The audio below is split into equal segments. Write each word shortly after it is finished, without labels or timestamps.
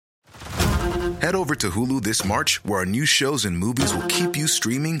Head over to Hulu this March, where our new shows and movies will keep you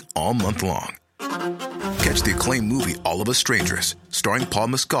streaming all month long. Catch the acclaimed movie All of Us Strangers, starring Paul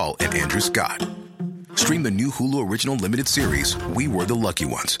Mescal and Andrew Scott. Stream the new Hulu original limited series We Were the Lucky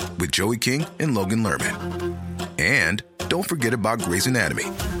Ones with Joey King and Logan Lerman. And don't forget about Grey's Anatomy.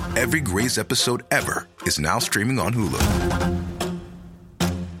 Every Grey's episode ever is now streaming on Hulu.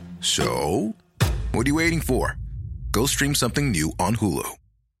 So, what are you waiting for? Go stream something new on Hulu.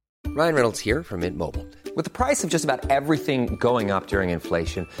 Ryan Reynolds here from Mint Mobile. With the price of just about everything going up during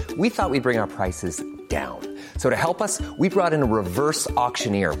inflation, we thought we'd bring our prices down. So to help us, we brought in a reverse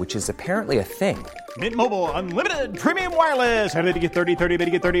auctioneer, which is apparently a thing. Mint Mobile Unlimited Premium Wireless. How to get 30, 30, bit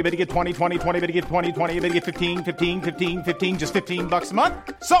to get 30, bit to get 20, 20, 20, bit to get 20, 20, bit to get 15, 15, 15, 15, just $15 a month?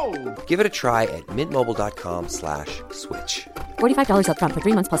 Sold! Give it a try at mintmobile.com/switch. $45 up front for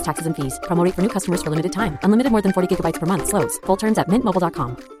 3 months plus taxes and fees. Promo rate for new customers for limited time. Unlimited more than 40 gigabytes per month. Slows full terms at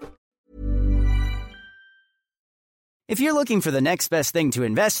mintmobile.com. If you're looking for the next best thing to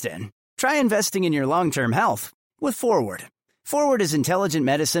invest in, try investing in your long-term health with Forward. Forward is intelligent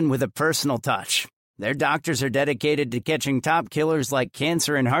medicine with a personal touch. Their doctors are dedicated to catching top killers like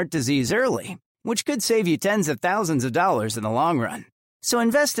cancer and heart disease early, which could save you tens of thousands of dollars in the long run. So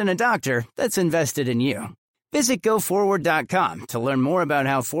invest in a doctor that's invested in you. Visit GoForward.com to learn more about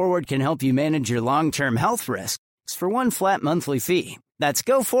how Forward can help you manage your long-term health risks for one flat monthly fee. That's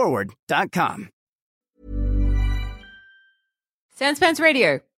GoForward.com. Sanspants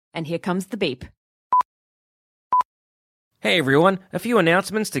Radio, and here comes the beep. Hey everyone, a few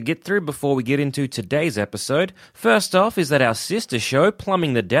announcements to get through before we get into today's episode. First off is that our sister show,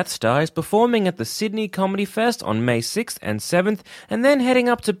 Plumbing the Death Star, is performing at the Sydney Comedy Fest on May 6th and 7th, and then heading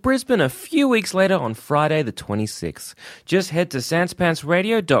up to Brisbane a few weeks later on Friday the 26th. Just head to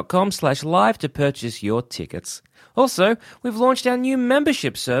sanspantsradio.com/live to purchase your tickets. Also, we've launched our new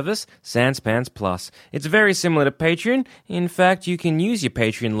membership service, Sanspants Plus. It's very similar to Patreon. In fact, you can use your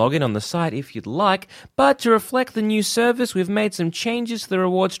Patreon login on the site if you'd like, but to reflect the new service, we've made some changes to the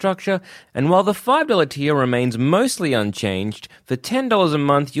reward structure, and while the $5 tier remains mostly unchanged, for $10 a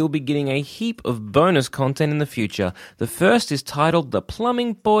month you'll be getting a heap of bonus content in the future. The first is titled The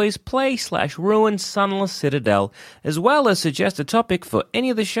Plumbing Boys Play/Ruin Sunless Citadel, as well as suggest a topic for any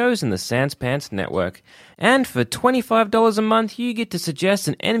of the shows in the Sanspants network. And for $25 a month, you get to suggest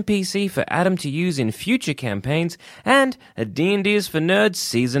an NPC for Adam to use in future campaigns, and a D&D is for Nerds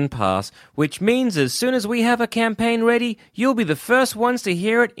Season Pass, which means as soon as we have a campaign ready, you'll be the first ones to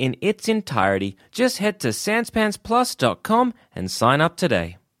hear it in its entirety. Just head to sanspantsplus.com and sign up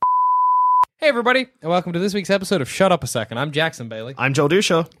today. Hey everybody, and welcome to this week's episode of Shut Up a Second. I'm Jackson Bailey. I'm Joel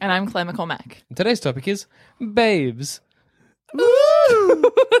Dusha. And I'm Claire McCormack. And today's topic is babes.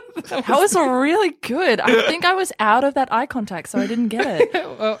 That was really good. I think I was out of that eye contact, so I didn't get it.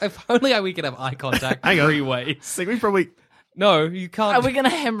 Well, if only we could have eye contact three ways. Think we probably... No, you can't. Are we going to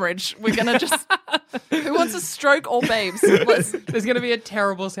hemorrhage? We're going to just... Who wants a stroke or babes? There's going to be a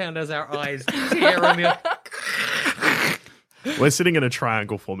terrible sound as our eyes tear on the... We're sitting in a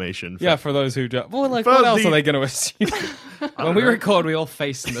triangle formation. For those who don't... Well, what else are they going to assume? When we record, we all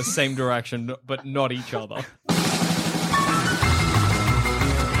face in the same direction, but not each other.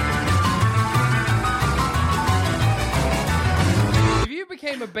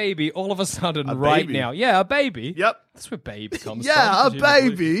 Became a baby all of a sudden now. Yeah, a baby. Yep. That's where babe comes from. Yeah, a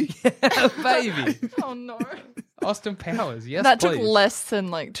baby. A baby. Oh, no. Austin Powers, yes, that please. took less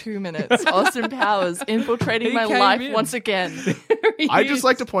than 2 minutes. Austin Powers infiltrating my life once again. I'd just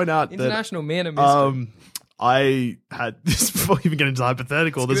like to point out International Man of Mystery. I had this before we even get into the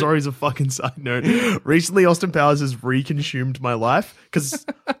hypothetical. There's always a fucking side note. Recently, Austin Powers has reconsumed my life because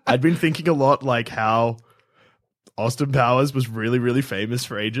I'd been thinking a lot how Austin Powers was really, really famous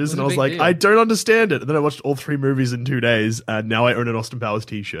for ages. And I was like, deal. I don't understand it. And then I watched all 3 movies in 2 days. And now I own an Austin Powers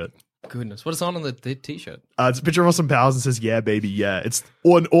t-shirt. Goodness. What is on the t-shirt? It's a picture of Austin Powers and says, yeah, baby, yeah. It's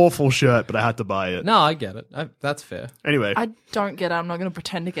an awful shirt, but I had to buy it. No, I get it. That's fair. Anyway. I don't get it. I'm not going to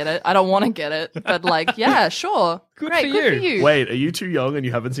pretend to get it. I don't want to get it. But yeah, sure. Great, good for you. Wait, are you too young and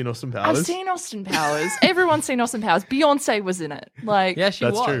you haven't seen Austin Powers? I've seen Austin Powers. Everyone's seen Austin Powers. Beyonce was in it. Yeah, she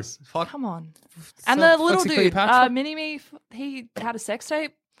That's was. True. Come on. And the little dude, Mini-Me, he had a sex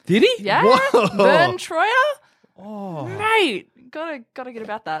tape. Did he? Yeah. Whoa. Vern Troyer. Oh. Mate. Gotta get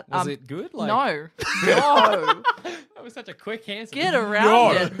about that. Was it good? No. That was such a quick answer. Get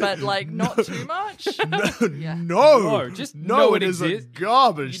around it, but not too much. No. Just no, it is exists. a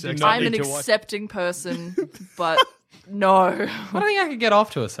garbage sex tape. I'm an accepting person, but no. I don't think I could get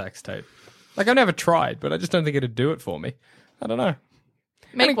off to a sex tape. I've never tried, but I just don't think it'd do it for me. I don't know.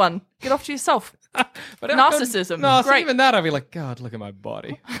 Make one. Get off to yourself. But Narcissism. No, so Great. even that, I'd be like, God, look at my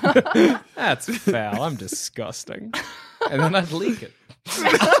body. That's foul. I'm disgusting. And then I'd leak it.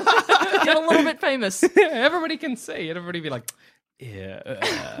 Get a little bit famous. Yeah, everybody can see. And everybody be like,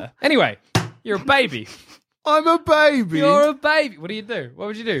 yeah. Anyway, you're a baby. I'm a baby. You're a baby. What do you do? What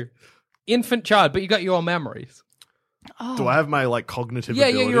would you do? Infant child, but you got your memories. Do I have my like cognitive Yeah,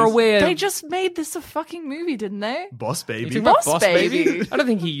 abilities? you're aware. They just made this a fucking movie, didn't they? Boss You baby. talking about Boss Baby. I don't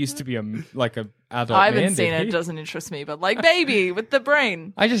think he used to be a adult I haven't man, seen did it. he? It doesn't interest me. But like baby with the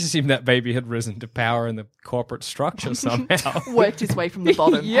brain. I just assumed that baby had risen to power in the corporate structure somehow. Worked his way from the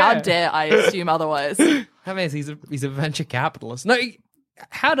bottom. Yeah. How dare I assume otherwise? I mean, he's a venture capitalist. No,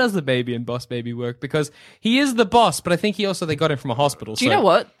 how does the baby in Boss Baby work? Because he is the boss, but I think they got him from a hospital. Do you know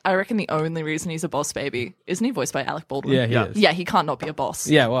what? I reckon the only reason he's a boss baby, isn't he voiced by Alec Baldwin? Yeah, he is. Yeah, he can't not be a boss.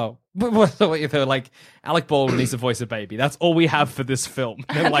 Yeah, well, so if they're like Alec Baldwin needs to voice a baby, that's all we have for this film.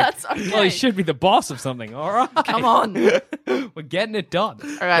 They're like, That's okay. well, he should be the boss of something. All right, Come on. we're getting it done.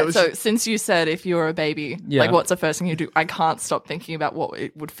 All right, so since you said if you were a baby, Yeah. like what's the first thing you do? I can't stop thinking about what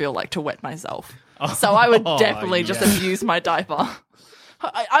it would feel like to wet myself. So I would definitely just abuse my diaper.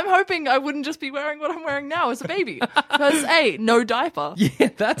 I'm hoping I wouldn't just be wearing what I'm wearing now as a baby. Because, A, no diaper. Yeah,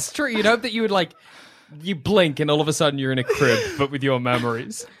 that's true. You'd hope that you would you blink and all of a sudden you're in a crib, but with your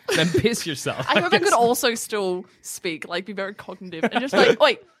memories, then piss yourself. I hope I could also still speak, like be very cognitive and just like,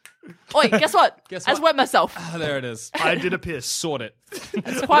 oi, guess what? Guess I what? wet myself. Oh, there it is. I did a piss. Sort it.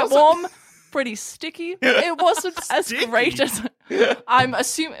 It's quite warm, pretty sticky. It wasn't as great as I'm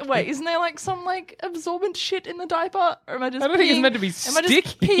assuming. Wait, isn't there like some like absorbent shit in the diaper? Or am I just I don't think it's peeing- meant to be Am I just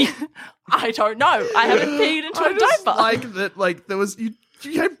sticky. I don't know. I haven't peed into I a just diaper. like that. Like there was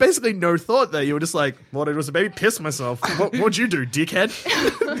you had basically no thought there. You were just like, "What? It was a baby. Piss myself. What'd you do, dickhead?"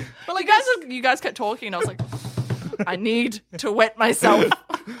 But like you guys kept talking, and I was like, I need to wet myself.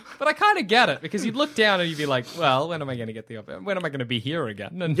 But I kind of get it because you'd look down and you'd be like, well, when am I going to get the opportunity? When am I going to be here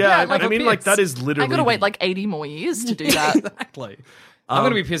again? And Yeah, have I a mean, like piss. that is literally. I gotta wait like 80 more years to do that. Exactly. I'm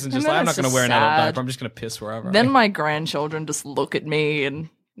going to be pissing just then like, I'm not it's going to just wear an adult sad. diaper. I'm just going to piss wherever. Then my grandchildren just look at me and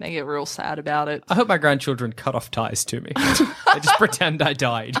they get real sad about it. I hope my grandchildren cut off ties to me. They just pretend I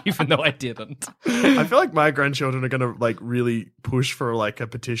died, even though I didn't. I feel like my grandchildren are gonna like really push for like a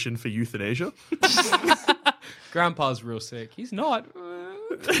petition for euthanasia. Grandpa's real sick. He's not.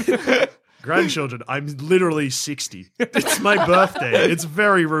 Grandchildren, I'm literally 60. It's my birthday. It's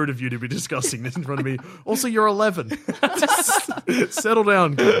very rude of you to be discussing this in front of me. Also, you're 11. Settle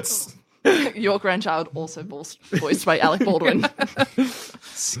down, kids. Your grandchild also voiced by Alec Baldwin.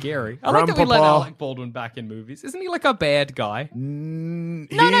 Scary. I like that we let Grandpapa. Alec Baldwin back in movies. Isn't he like a bad guy? No,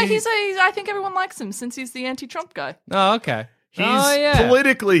 I think everyone likes him since he's the anti-Trump guy. Oh, okay. He's yeah.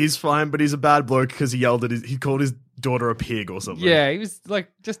 politically he's fine, but he's a bad bloke because he called his daughter a pig or something. Yeah, he was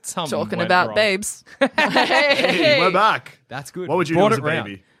like just something Talking went about wrong. babes. Hey, we're back. That's good. What would you Brought do as it a round.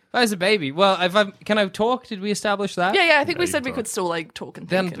 baby? If I was a baby. Well, can I talk? Did we establish that? Yeah, I think we you said we talk. could still like talk and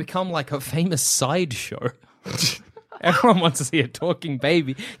Then think. and- become like a famous sideshow. Everyone wants to see a talking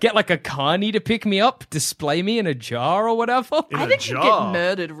baby. Get like a carny to pick me up, display me in a jar or whatever. I a think you'd get jar.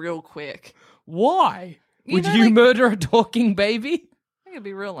 murdered real quick. Why? Would know, you like- murder a talking baby? I think it'd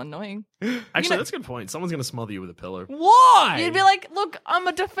be real annoying. Actually, that's a good point. Someone's gonna smother you with a pillow. Why? You'd be like, look, I'm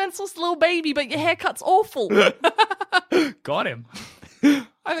a defenseless little baby, but your haircut's awful. Got him.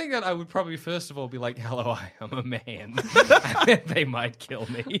 I think that I would probably first of all be like, hello, I am a man. And then they might kill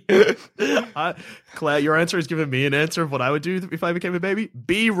me. Claire, your answer has given me an answer of what I would do if I became a baby.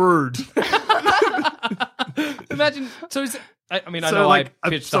 Be rude. Imagine, so is it, I mean, I So, know like, I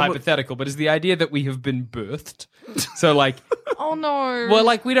pitched someone- the hypothetical, but is the idea that we have been birthed? So like, Oh no. well,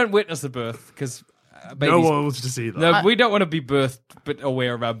 like we don't witness the birth because No one wants to see that. No, we don't want to be birthed, but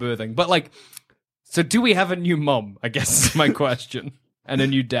aware of our birthing. But like, so do we have a new mum? I guess is my question, and a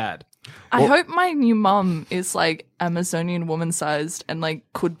new dad. I hope my new mum is like Amazonian woman sized and like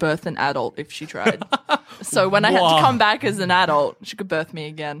could birth an adult if she tried. So when I had Wow. to come back as an adult, she could birth me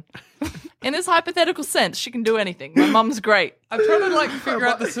again. In this hypothetical sense, she can do anything. My mum's great. I'm trying to like figure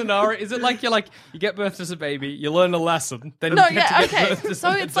out the scenario. Is it like you get birthed as a baby, you learn a lesson, then No, you get yeah, to get okay. birthed as So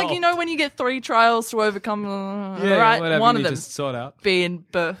an it's like, adult? you know, when you get 3 trials to overcome, Yeah, right? whatever, One you of them just sort out. being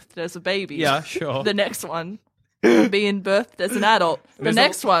birthed as a baby. Yeah, sure. The next one being birthed as an adult. The There's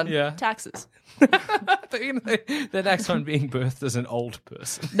next one, yeah. taxes. The next one being birthed as an old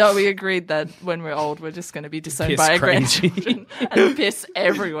person. No, we agreed that when we're old, we're just going to be disowned Piss by our crazy. grandchildren and piss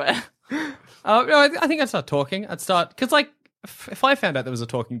everywhere. No, I think I'd start talking. I'd start because like if I found out there was a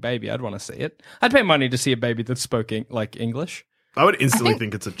talking baby, I'd want to see it. I'd pay money to see a baby that spoke like English. I would instantly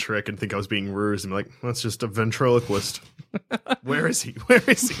think it's a trick and think I was being rude and be like, that's just a ventriloquist. Where is he? Where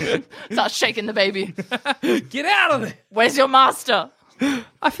is he? Start shaking the baby. Get out of there. Where's your master?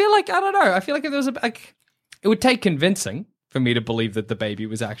 I feel like, I don't know. I feel like if there was it would take convincing for me to believe that the baby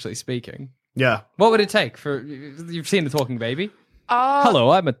was actually speaking. Yeah. What would it take for, you've seen a talking baby?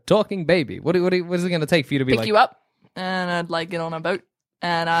 Hello, I'm a talking baby. What is it going to take for you to be Pick you up, and I'd like get on a boat.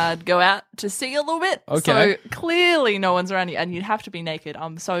 And I'd go out to sea a little bit. Okay. So clearly no one's around you. And you'd have to be naked.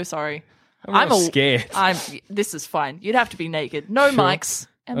 I'm so sorry. I'm scared. This is fine. You'd have to be naked. No mics.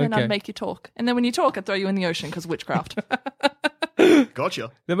 And then I'd make you talk. And then when you talk, I'd throw you in the ocean because witchcraft.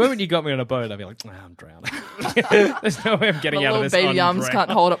 Gotcha. The moment you got me on a boat, I'd be like, I'm drowning. There's no way I'm getting out of this. My little baby arms undrowned. can't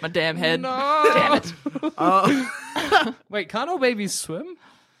hold up my damn head. No. Damn it. Wait, can't all babies swim?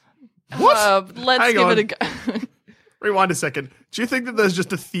 What? Let's Hang give on. it a go. Rewind a second. Do you think that there's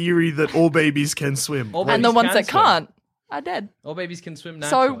just a theory that all babies can swim? And the ones can that swim. can't are dead. All babies can swim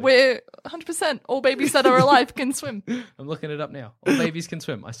naturally. So we're 100% all babies that are alive can swim. I'm looking it up now. All babies can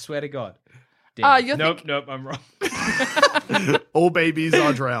swim. I swear to God. Damn. You're Nope, I'm wrong. All babies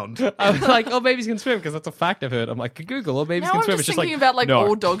are drowned. I was like, all babies can swim because that's a fact I've heard. I'm like, Google, all babies Now can I'm swim. just It's thinking just like, about no.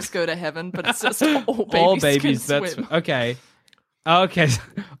 all dogs go to heaven, but it's just all babies, all babies can that's swim. okay.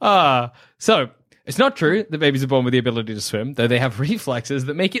 So it's not true that babies are born with the ability to swim, though they have reflexes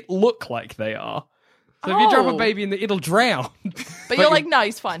that make it look like they are. So if you drop a baby in the, it'll drown. But you're like, no,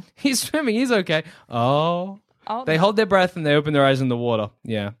 he's fine. He's swimming. He's okay. They hold their breath and they open their eyes in the water.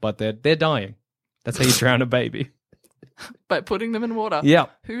 Yeah, but they're dying. That's how you drown a baby. By putting them in water. Yeah,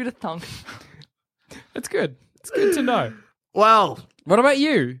 Who'd have thunk? it's good. It's good to know. Well, What about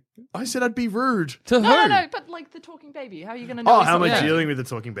you? I said I'd be rude. To who? No, but like the talking baby. How are you going to know? Oh, he's how am I not there? dealing with the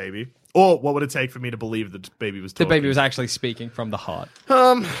talking baby? Or what would it take for me to believe that the baby was The talking? baby was actually speaking from the heart.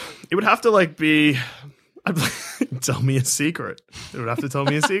 It would have to like be... tell me a secret. It would have to tell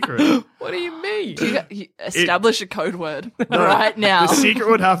me a secret. What do you mean? You establish a code word right now. The secret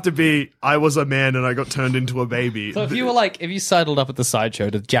would have to be I was a man and I got turned into a baby. So if you sidled up at the sideshow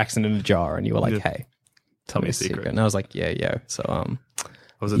to Jackson in a jar and you were like, hey, tell me a secret. And I was like, yeah. So I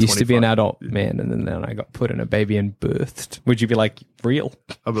was a used to be an 25. adult man and then I got put in a baby and birthed. Would you be like, real?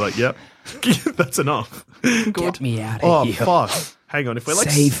 I'd be like, yep. That's enough. Get me out of here. Oh, fuck. Hang on. If we're like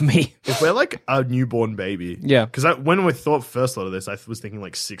Save me. If we're like a newborn baby. Yeah. Because when we first thought of this, I was thinking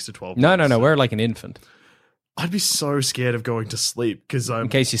like 6 to 12 No, months. we're like an infant. I'd be so scared of going to sleep because I'm... In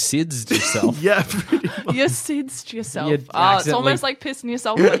case you sids yourself. Yeah, pretty much. You sids yourself. You It's accidentally- almost like pissing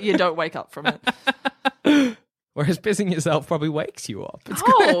yourself, but you don't wake up from it. Whereas pissing yourself probably wakes you up. It's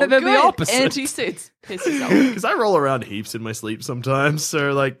Oh, good. They're the good. opposite. Anti-sids. Piss yourself. Because I roll around heaps in my sleep sometimes.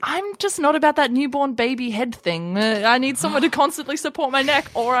 So like... I'm just not about that newborn baby head thing. I need someone to constantly support my neck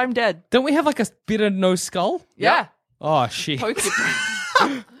or I'm dead. Don't we have like a bit of no skull? Yeah. Oh, shit. Poke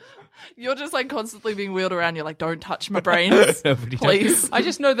it. You're just like constantly being wheeled around. You're like, don't touch my brains, Nobody does. please. I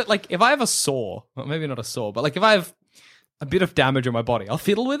just know that, like, if I have a sore, well, maybe not a sore, but like if I have a bit of damage on my body, I'll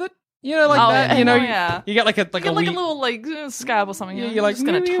fiddle with it. You know, like Oh, that. yeah, You know, yeah. you get like a You get like a wee- little like scab or something. Yeah, You're you're like just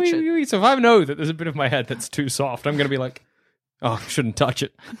gonna touch it. So if I know that there's a bit of my head that's too soft, I'm gonna be like, oh, I shouldn't touch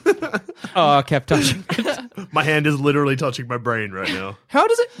it. Oh, I kept touching it. My hand is literally touching my brain right now. How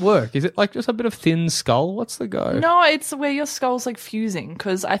does it work? Is it like just a bit of thin skull? What's the go? No, it's where your skull's like fusing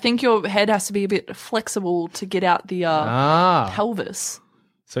because I think your head has to be a bit flexible to get out the pelvis.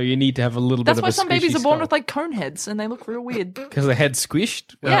 So you need to have a little That's bit of why a some babies squishy are born skull. with like cone heads and they look real weird. Because the head's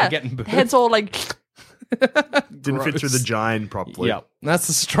squished when Yeah, they're getting the birthed. head's all like Didn't fit through the gine properly. Yeah, that's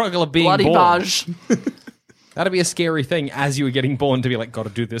the struggle of being bloody born. barge. That'd be a scary thing as you were getting born to be like, got to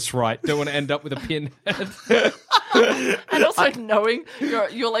do this right. Don't want to end up with a pinhead. And also knowing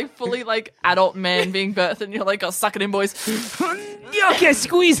you're like fully like adult man being birthed and you're like, oh, suck it in, boys. Okay,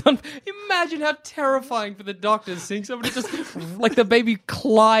 squeeze on. Imagine how terrifying for the doctors seeing somebody just like the baby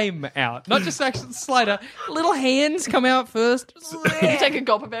climb out, not just actually slide out. Little hands come out first. You take a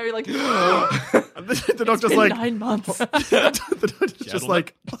gulp of air, you're like, The doctor's been like... 9 months. The doctor's just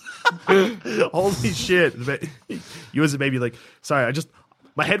like... Holy shit. You as a baby like... Sorry,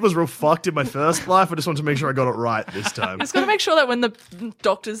 my head was real fucked in my first life. I just wanted to make sure I got it right this time. Just gotta make sure that when the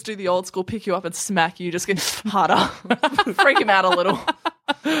doctors do the old school pick you up and smack you, just get harder. Freak him out a little.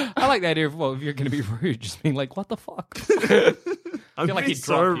 I like the idea of, well, if you're going to be rude, just being like, what the fuck? I'm feel like being he'd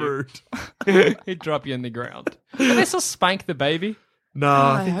so drop you. rude. He'd drop you in the ground. Did they still spank the baby? No,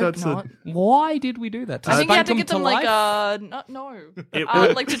 I think hope that's not. Why did we do that? I think you had to spank get them them to like life?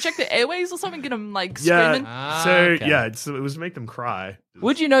 no, like to check the airways or something. Get them like Yeah. screaming. So okay. yeah, it was to make them cry.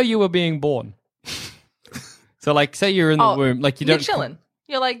 Would you know you were being born? So, like, say you're in the womb, like you You're don't. chilling.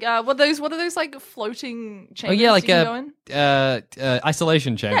 You're like, what are those like floating Oh chambers yeah, like you can go in?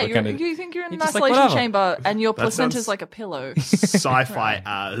 isolation chamber Yeah, kind of. you think you're in an You're just like, isolation whatever. chamber and your That placenta's sounds- like a pillow. Sci-fi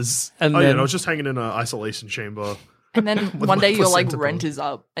as. And Oh yeah, then- I was just hanging in an isolation chamber. And then one my day your like placenta rent pillow. is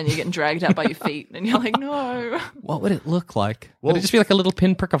up and you're getting dragged out by your feet and you're like, no. What would it look like? Well- would it just be like a little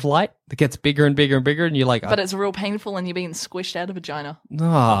pinprick of light that gets bigger and bigger and bigger, and you're like, But it's real painful and you're being squished out of vagina.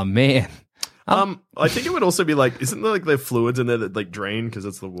 oh man. I think it would also be like, isn't there like the fluids in there that like drain because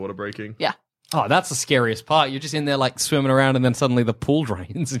it's the water breaking? Yeah. Oh, that's the scariest part. You're just in there like swimming around, and then suddenly the pool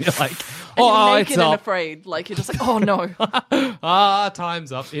drains, and you're like, And oh, you're it's naked and up. afraid. Like, you're just like, oh no.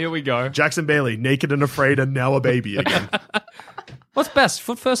 Time's up. Here we go. Jackson Bailey, naked and afraid, and now a baby again. What's best,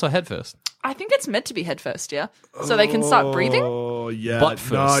 foot first or head first? I think it's meant to be head first, yeah? So they can start breathing? Oh yeah, Butt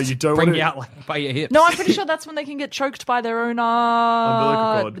first. no, you don't bring want you to. out like by your hips. No, I'm pretty sure that's when they can get choked by their own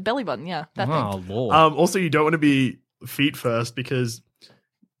Umbilical cord. the belly button, yeah. That Oh thing. lord. Also, you don't want to be feet first because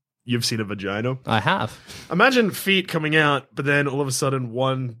you've seen a vagina. I have. Imagine feet coming out, but then all of a sudden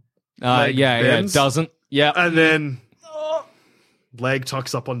one leg Yeah, bends, it doesn't. Yeah. and then leg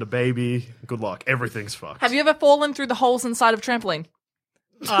tucks up onto baby. Good luck. Everything's fucked. Have you ever fallen through the holes inside of trampoline?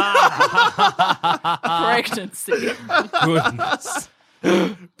 Pregnancy. Goodness.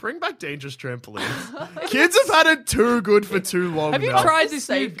 Bring back dangerous trampolines? Kids have had it too good for too long. Have you now. tried this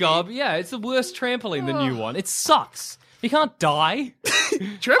new Safety. gob? Yeah, it's the worst trampoline, the new one. It sucks. You can't die.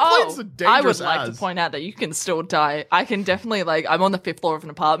 Trampolines are dangerous. I would like as. to point out that you can still die. I can definitely, like, I'm on the 5th floor of an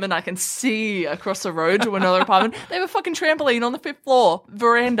apartment. I can see across the road to another apartment. They have a fucking trampoline on the 5th floor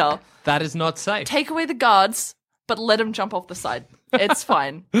veranda. That is not safe. Take away the guards, but let them jump off the side. It's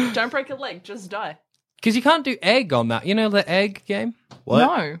fine. Don't break a leg, just die. Because you can't do egg on that. You know the egg game? What?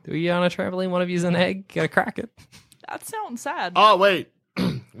 No, Do you on a trampoline? One of you's an egg. Gotta crack it. that sounds sad. Oh wait,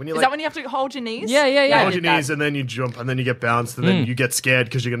 when you Is like that when you have to hold your knees? Yeah. I hold did your knees that. and then you jump and then you get bounced and then you get scared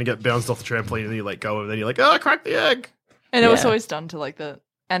because you're gonna get bounced off the trampoline and then you let go and then you're like, oh, crack the egg. And it was Yeah. always done to like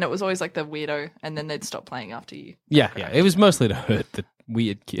and it was always like the weirdo, and then they'd stop playing after you. Yeah. It was mostly to hurt the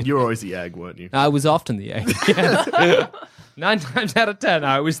weird kid. You were always the egg, weren't you? I was often the egg. Yeah. 9 times out of 10,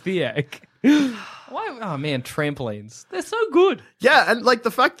 I was the egg. Why? Oh man, trampolines. They're so good. Yeah, and like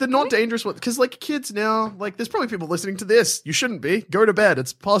the fact they're not dangerous because like kids now, like there's probably people listening to this. You shouldn't be. Go to bed.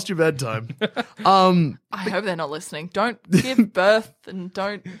 It's past your bedtime. I hope they're not listening. Don't give birth and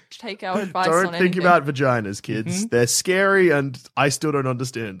don't take our advice on Don't anything. think about vaginas, kids. They're scary and I still don't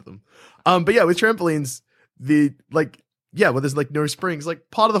understand them. But yeah, with trampolines, where there's like no springs,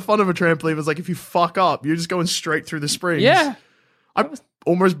 like part of the fun of a trampoline is like if you fuck up, you're just going straight through the springs. Yeah. I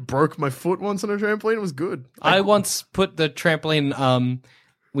almost broke my foot once on a trampoline. It was good. I once put the trampoline,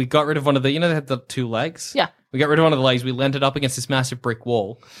 we got rid of one of the, you know, they had the 2 legs? Yeah. We got rid of one of the legs. We leant it up against this massive brick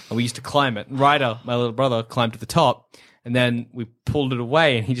wall, and we used to climb it. And Ryder, my little brother, climbed to the top, and then we pulled it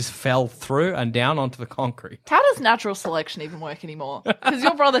away, and he just fell through and down onto the concrete. How does natural selection even work anymore? Because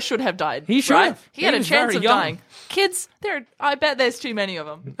your brother should have died. He should right? have. He had He a was chance very of young. dying. Kids, I bet there's too many of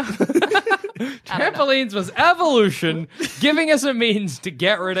them. Trampolines was evolution, giving us a means to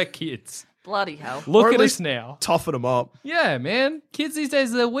get rid of kids. Bloody hell. Look Or at at us least now. Toughen them up. Yeah, man. Kids these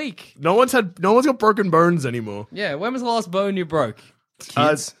days, they're weak. No one's got broken bones anymore. Yeah, when was the last bone you broke?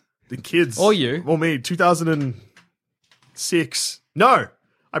 Kids. The kids. Or you. Well, me, 2006. No,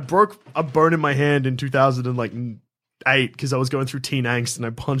 I broke a bone in my hand in 2008 because I was going through teen angst and I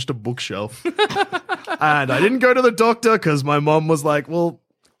punched a bookshelf. And I didn't go to the doctor because my mom was like, well,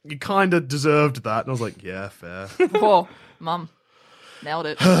 you kind of deserved that. And I was like, yeah, fair. Whoa, mum. Nailed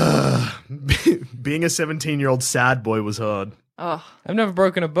it. Being a 17-year-old sad boy was hard. Oh, I've never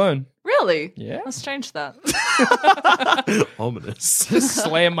broken a bone. really? Yeah. Let's change that. Ominous. Just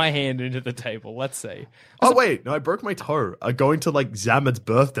slam my hand into the table. Let's see. Oh, wait. No, I broke my toe. Going to like Zamet's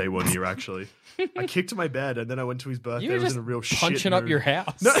birthday one year, actually. I kicked my bed and then I went to his birthday. You I were was just in a real shit punching up mood. your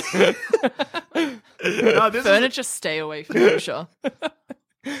house. No, this, Furniture, stay away from furniture.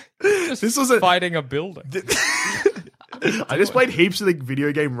 this was a. Fighting a building. I just played heaps of the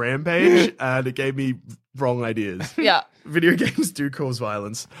video game Rampage and it gave me wrong ideas. Yeah. Video games do cause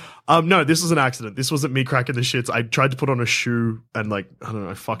violence. No, this was an accident. This wasn't me cracking the shits. I tried to put on a shoe and like, I don't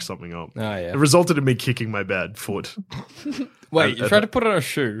know, I fucked something up. Oh, yeah. It resulted in me kicking my bad foot. Wait, you tried to put on a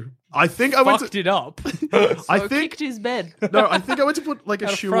shoe. I think I went Fucked to. it up. I So think kicked his bed. no. I think I went to put like a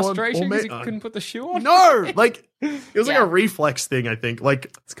Out of shoe on. frustration Or because you couldn't put the shoe on? no, like it was like Yeah. a reflex thing. I think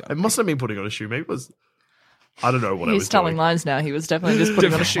like I must have been putting on a shoe. Maybe it was. I don't know what I was He's telling doing. lies now. He was definitely just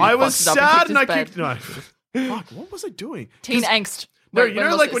putting on a shoe. I was fucked it up sad and I kicked kicked. his bed. No, fuck. What was I doing? Teen angst. No, Wait, you when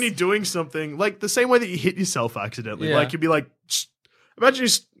know, was like this? when you're doing something, like the same way that you hit yourself accidentally. Yeah. Like you'd be like, imagine you.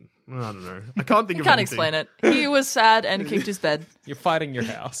 I don't know. I can't think You of can't anything. explain it. He was sad and kicked his bed. You're fighting your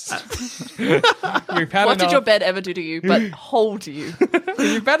house. You've had What did enough. your bed ever do to you but hold you?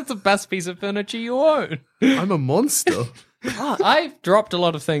 Your bed is the best piece of furniture you own. I'm a monster. I've dropped a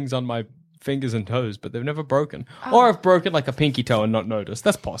lot of things on my fingers and toes, but they've never broken. Or I've broken like a pinky toe and not noticed.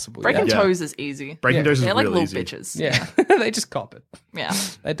 That's possible. Breaking Yeah. toes is easy. Breaking toes is They're like real little easy. bitches. Yeah. They just cop it. Yeah.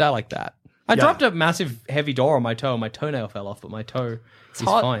 They die like that. I dropped a massive heavy door on my toe and my toenail fell off, but my toe is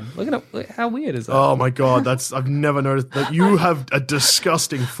hot. fine. Look at it. Look, how weird is that? Oh my god, I've never noticed that you have a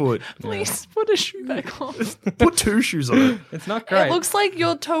disgusting foot. Please put a shoe back on. Put 2 shoes on it. It's not great. It looks like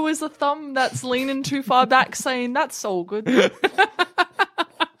your toe is a thumb that's leaning too far back saying, that's so good.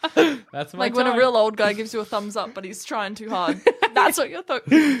 That's my Like when toe. a real old guy gives you a thumbs up, but he's trying too hard. That's what your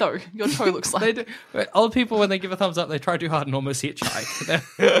your toe looks like. They do. But old people, when they give a thumbs up, they try too hard and almost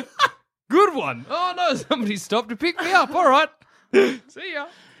hitchhike. Good one. Oh no, somebody stopped to pick me up. All right. See ya.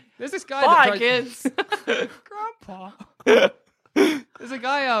 There's this guy Bye, that kids. Grandpa. There's a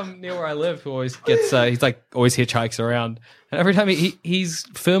guy near where I live who always gets he's like always hitchhikes around, and every time he's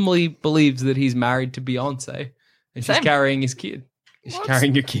firmly believes that he's married to Beyonce, and she's Same. carrying his kid. Is she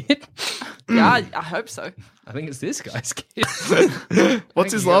carrying your kid? Yeah, I hope so. I think it's this guy's kid.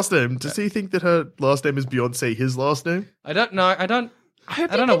 What's his last name? Does he think that her last name is Beyonce, his last name? I don't know. I don't I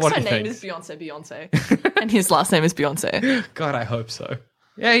know what her he name thinks. is Beyonce, and his last name is Beyonce. God, I hope so.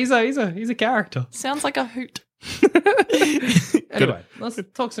 Yeah, he's a character. Sounds like a hoot. Anyway, let's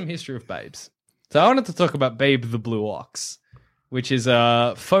talk some history of babes. So I wanted to talk about Babe the Blue Ox, which is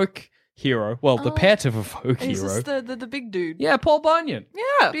a folk hero. Well, the pet of a folk Is hero. this the big dude? Yeah, Paul Bunyan.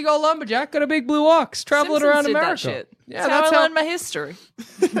 Yeah. Big old lumberjack, got a big blue ox, traveling Simpsons around did America. That shit. Yeah, that's how I learned my history.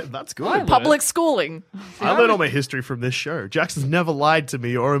 That's good. Public schooling. I learned all my history from this show. Jackson's never lied to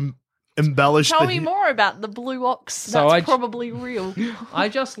me or embellished Tell the me more about the blue ox. So That's I- probably real. I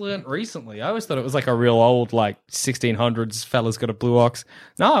just learned recently. I always thought it was like a real old, like 1600s fella's got a blue ox.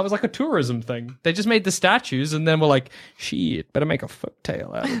 No, it was like a tourism thing. They just made the statues and then were like, shit, better make a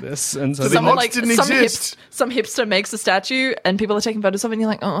folktale out of this. And so The they ox Someone didn't exist. some hipster makes a statue and people are taking photos of it and you're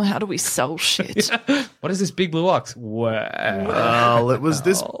like, oh, how do we sell shit? what is this big blue ox? Wow. Well, it was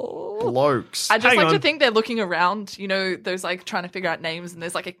this bloke's. I just Hang like on. to think they're looking around, you know, those like trying to figure out names and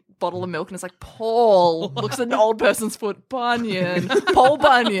there's like a bottle of milk and it's like, Paul looks at an old person's foot. Bunyan. Paul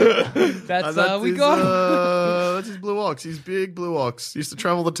Bunyan. That's That's we his, got. that's his blue ox. He's big blue ox. Used to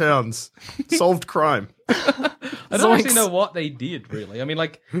travel the towns. Solved crime. I don't actually Zoinks. know what they did, really. I mean,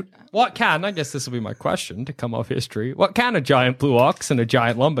 like, what can, I guess this will be my question to come off history, what can a giant blue ox and a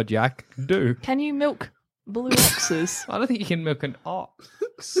giant lumberjack do? Can you milk blue oxes? I don't think you can milk an ox.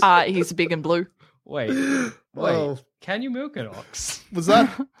 He's big and blue. Wait, Well- can you milk an ox? Was that?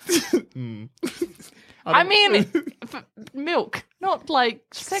 I mean, milk, not like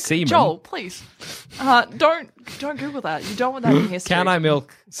sex. Semen. Joel, please. Don't Google that. You don't want that in history. Can I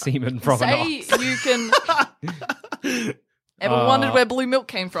milk semen from an Say ox? you can. Ever wondered where blue milk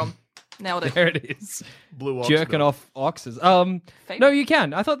came from? Nailed it. There it is. Blue ox. Jerking milk. off oxes. No, you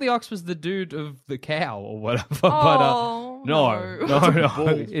can. I thought the ox was the dude of the cow or whatever. Oh, but no. no.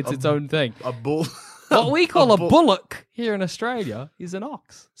 It's its own thing. A bull. What we call a bull- bullock here in Australia is an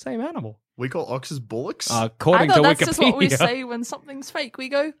ox. Same animal. We call oxes bullocks? I According thought to that's Wikipedia. just what we say when something's fake. We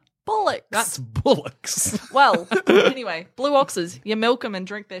go, bullocks. That's bullocks. Well, anyway, blue oxes. You milk them and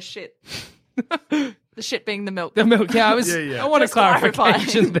drink their shit. The shit being the milk. The milk. Yeah, Yeah. I want a Just clarifying.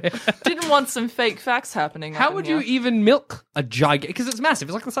 clarification there. Didn't want some fake facts happening. How up in would you here. even milk a giant? Because it's massive.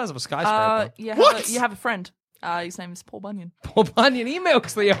 It's like the size of a skyscraper. You have a friend. His name is Paul Bunyan. Paul Bunyan, he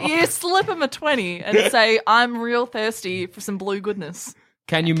milks the ox. You slip him a 20 and say, I'm real thirsty for some blue goodness.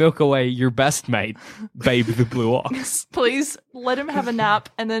 Can you milk away your best mate, Babe the Blue Ox? Please let him have a nap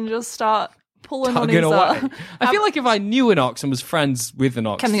and then just start pulling on Tugging his... away. I feel like if I knew an ox and was friends with an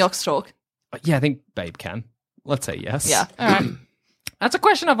ox. Can the ox talk? Yeah, I think Babe can. Let's say yes. Yeah. All right. That's a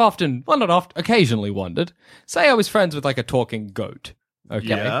question I've occasionally wondered. Say I was friends with like a talking goat. Okay.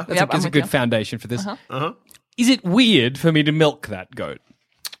 Yeah. That's, Yep, that's I'm a with good you. foundation for this. Uh-huh. Is it weird for me to milk that goat?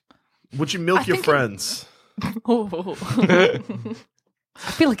 Would you milk your think friends? Oh.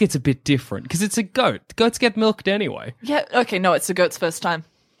 I feel like it's a bit different because it's a goat. Goats get milked anyway. Yeah, okay, no, it's the goat's first time.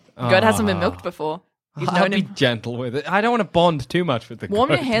 The goat hasn't been milked before. You've I'll known be him. gentle with it. I don't want to bond too much with the Warm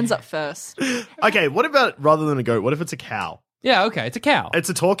goat. your hands up first. Okay, what about, rather than a goat, what if it's a cow? Yeah, okay. It's a cow. It's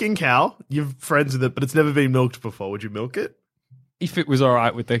a talking cow. You're friends with it, but it's never been milked before. Would you milk it? If it was all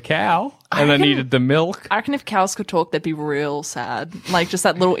right with the cow and I reckon- needed the milk. I reckon if cows could talk, they'd be real sad. Like just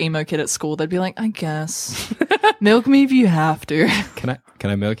that little emo kid at school, they'd be like, I guess. Milk me if you have to. Can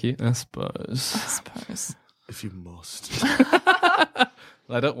I milk you? I suppose. I suppose. If you must.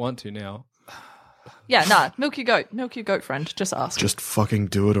 I don't want to now. Yeah, nah, milk your goat. Milk your goat, friend. Just ask. Just fucking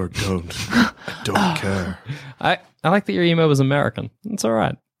do it or don't. I don't care. I like that your email was American. It's all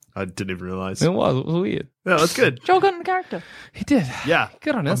right. I didn't even realize. It was weird. Yeah, that's good. Joel got in the character. He did. Yeah.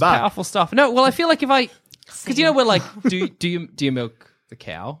 Good on I'm us. back. Powerful stuff. No, well, I feel like if I... Because, you know, we're like, do you milk the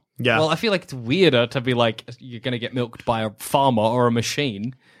cow? Yeah. Well, I feel like it's weirder to be like, you're going to get milked by a farmer or a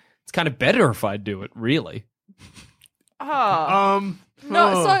machine. It's kind of better if I do it, really. No,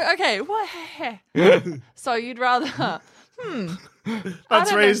 so, okay. What? So you'd rather...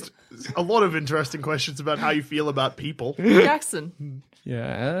 That's raised a lot of interesting questions about how you feel about people. Jackson,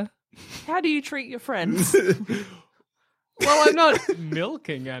 Yeah. how do you treat your friends? Well, I'm not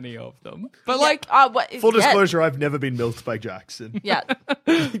milking any of them. But, Full disclosure, I've never been milked by Jackson. Yeah.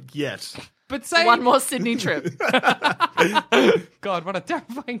 Yet. But say... One more Sydney trip. God, what a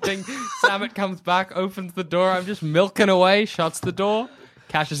terrifying thing. Samet comes back, opens the door. I'm just milking away, shuts the door,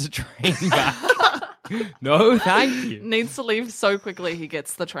 catches a train back. No, thank you. Needs to leave so quickly he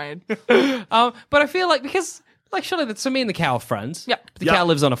gets the train. But I feel like, because, like, surely that's, so me and the cow are friends. Yep. The cow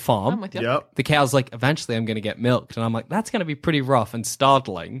lives on a farm. I'm with you. Yep. The cow's like, eventually I'm going to get milked. And I'm like, that's going to be pretty rough and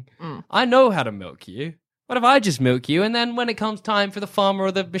startling. I know how to milk you. What if I just milk you, and then when it comes time for the farmer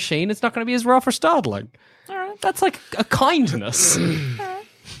or the machine, it's not going to be as rough or startling? All right. That's like a kindness.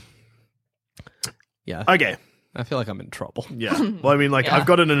 Yeah. Okay. I feel like I'm in trouble. Yeah. Well, I mean, like, I've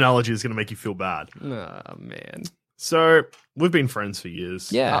got an analogy that's going to make you feel bad. Oh, man. So, we've been friends for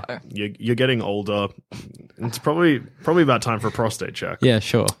years. Yeah. Uh-oh. You're getting older. It's probably about time for a prostate check. Yeah,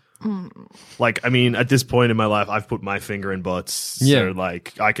 sure. Like, I mean, at this point in my life, I've put my finger in butts. So, Yeah.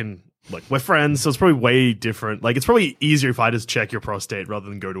 like, I can... Like, we're friends, so it's probably way different. Like, it's probably easier if I just check your prostate rather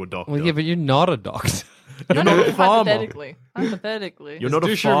than go to a doctor. Well, yeah, but you're not a doctor. You're not a farmer. Hypothetically. You're not a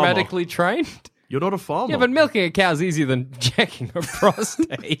Douche, you're farmer. medically trained? You're not a farmer. Yeah, but milking a cow is easier than checking a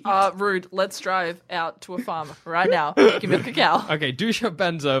prostate. Rude. Let's drive out to a farm right now. You can milk a cow. Okay, Dusha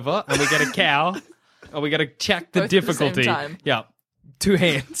bends over, and we get a cow, and we got to check the Both at the same difficulty. time. Yeah, 2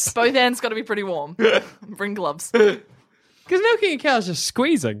 hands. Both hands got to be pretty warm. Bring gloves. Because milking a cow is just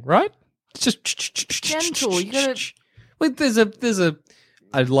squeezing, right? It's just Gentle. You gotta. Wait, there's a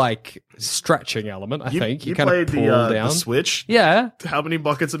like stretching element. I think you kind played of pull the down. Switch. Yeah, How many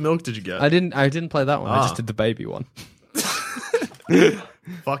buckets of milk did you get? I didn't play that one. I just did the baby one.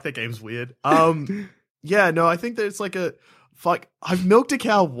 Fuck, that game's weird. Yeah, no, I think that it's like a... Fuck, I've milked a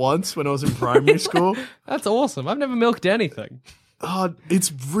cow once when I was in primary school. That's awesome. I've never milked anything.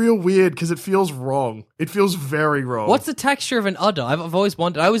 It's real weird because it feels wrong. It feels very wrong. What's the texture of an udder? I've always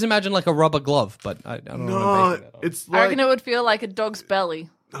wondered. I always imagine like a rubber glove, but I don't know. No, it's I reckon like... it would feel like a dog's belly.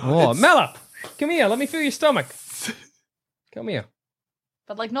 Oh, Mella, come here. Let me feel your stomach. Come here.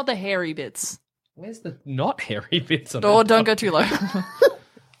 But like not the hairy bits. Where's the not hairy bits on Or it? don't go too low.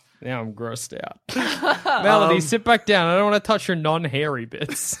 Now I'm grossed out. Melody, sit back down. I don't want to touch your non-hairy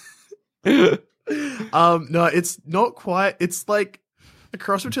bits. No, it's not quite. It's like a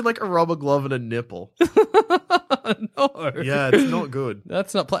cross between like a rubber glove and a nipple. No. Yeah, it's not good.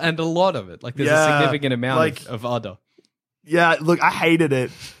 That's not... and a lot of it. Like, there's a Yeah, significant amount like- of udder. Yeah, look, I hated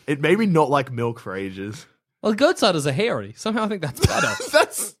it. It made me not like milk for ages. Well, goat's udders are hairy. Somehow I think that's better.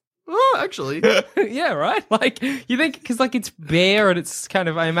 That's... Oh, actually. Yeah, right? Like, you think... Because, like, it's bare and it's kind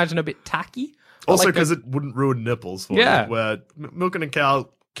of, I imagine, a bit tacky. But, Also like, because it wouldn't ruin nipples for Yeah. you, where milking a cow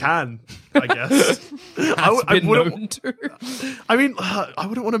can, I guess. I been wouldn't... known to. I mean, I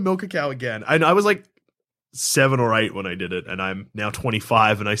wouldn't want to milk a cow again. And I was like 7 or 8 when I did it, and I'm now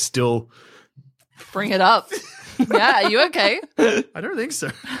 25, and I still... Bring it up. Yeah, are you okay? I don't think so.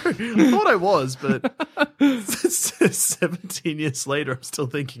 I thought I was, but 17 years later, I'm still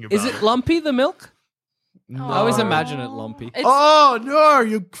thinking about Is it lumpy, the milk? No. I always imagine it lumpy. It's Oh, no,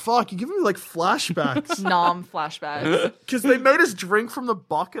 you giving me like flashbacks. numb flashbacks. Because they made us drink from the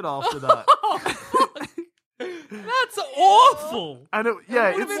bucket after that. That's awful. And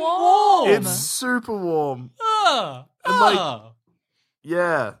it's warm. It's super warm. Ah, And, like, ah.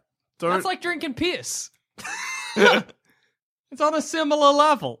 Yeah. Don't... That's like drinking piss. It's on a similar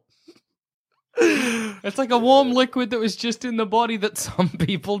level. It's like a warm liquid that was just in the body that some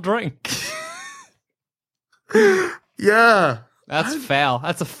people drink. Yeah. That's foul.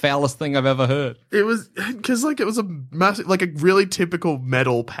 That's the foulest thing I've ever heard. It was because like it was a massive, like a really typical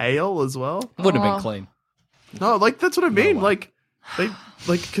metal pail as well. Wouldn't have Oh. been clean. No, like that's what I mean. way. Like they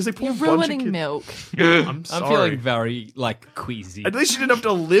because they put You're a bunch of ruining kids- milk. I'm sorry. I'm feeling very like queasy. At least you didn't have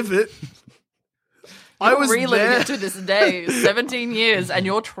to live it. I was reliving there. it to this day, 17 years, and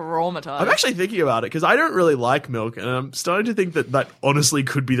you're traumatized. I'm actually thinking about it because I don't really like milk, and I'm starting to think that honestly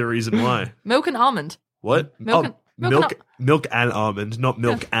could be the reason why. Milk and almond. What? Milk and- Milk and almond, not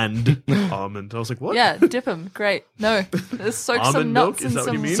milk and almond. I was like, what? Yeah, dip them. Great. No, let's soak some Almond nuts milk? Is and that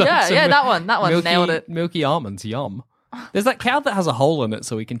what you some. mean? Yeah, that one. milky, Nailed it. Milky almonds, yum. There's that cow that has a hole in it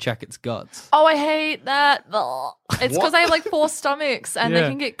so we can check its guts. Oh, I hate that. Ugh. It's because they have like 4 stomachs and they Yeah.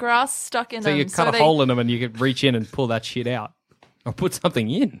 can get grass stuck in So them. you cut a hole in them and you can reach in and pull that shit out. Or put something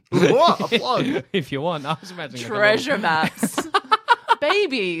in. What? A plug. If you want. I was imagining like, a Treasure maps.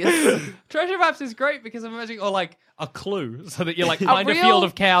 Babies. Treasure maps is great because I'm imagining, or like a clue, so that you like find a real- field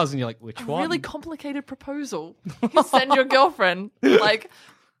of cows and you're like, which one? Really complicated proposal. You send your girlfriend like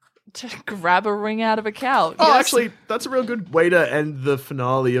to grab a ring out of a cow. Oh, Yes. actually, that's a real good way to end the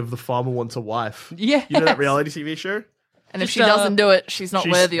finale of The Farmer Wants a Wife. Yeah. You know that reality TV show? And if she doesn't do it, she's not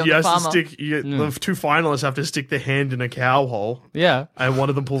worthy of you the has to farmer. stick. The 2 finalists have to stick their hand in a cow hole, Yeah. and one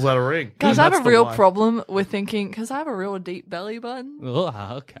of them pulls out a ring. Guys, And I have that's a the real wife. problem with thinking, because I have a real deep belly button. Oh,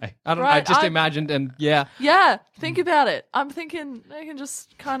 okay. I don't know. I Right, just I- imagined, and yeah. Yeah, think about it. I'm thinking I can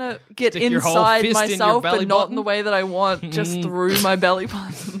just kind of get Stick your whole inside fist in your myself, belly but not button? in the way that I want, just through my belly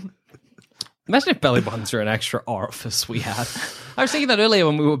button. Imagine if belly buttons are an extra orifice we had. I was thinking that earlier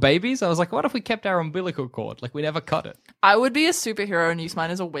when we were babies. I was like, what if we kept our umbilical cord? Like, we never cut it. I would be a superhero and use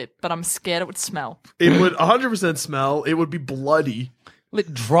mine as a whip, but I'm scared it would smell. It would 100% smell. It would be bloody.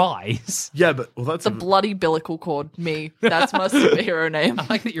 It dries. Yeah, but that's The bloody umbilical cord. Me. That's my superhero name. I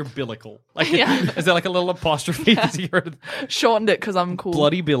like that you're bilical. Like, Yeah. is there like a little apostrophe? to get rid of Shortened it because I'm cool.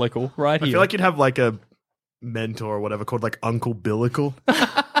 bloody bilical right I here. feel like you'd have like a mentor or whatever called like Uncle Billical.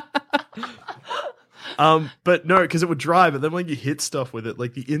 But no, because it would dry. But then when you hit stuff with it,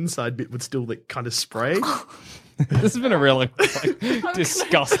 like the inside bit would still like kind of spray. This has been a really like,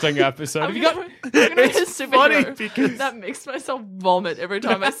 disgusting episode. Have you got? I'm gonna be a funny superhero because- that makes myself vomit every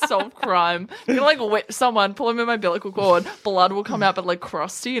time I solve crime. I'm gonna like whip someone, pull him in my umbilical cord, blood will come out, but like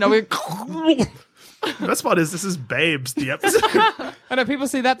crusty, and I'll be The best part is this is Babes, the episode. I know people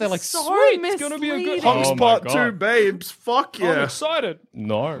see that they're like, So sweet, it's gonna be a good misleading. Honks Oh my Part God. 2 Babes. Fuck I'm yeah. excited.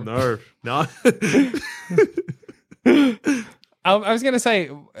 No. No. I was going to say,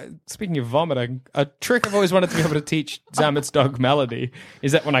 speaking of vomiting, a trick I've always wanted to be able to teach Zamet's dog Melody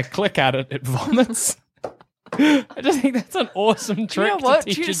is that when I click at it, it vomits. I just think that's an awesome trick you know what?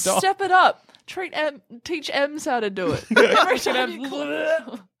 to teach You a dog. step it up. Teach Ems how to do it. Every time you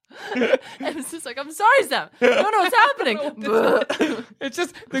click. Ems is like, I'm sorry, Sam. I don't know what's happening. It's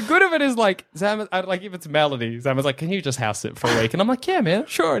just, the good of it is like, Zam, like if it's Melody, Zamet's like, can you just house it for a week? And I'm like, yeah, man,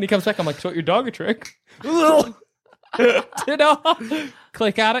 sure. And he comes back, I'm like, taught your dog a trick.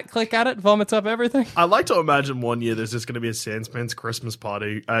 Click at it, vomits up everything. I like to imagine one year there's just going to be a Sanspans Christmas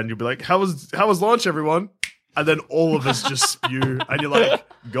party, and you'll be like, "How was launch, everyone?" And then all of us just spew, and you're like,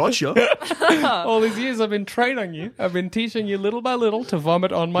 "Gotcha." All these years I've been training you. I've been teaching you little by little to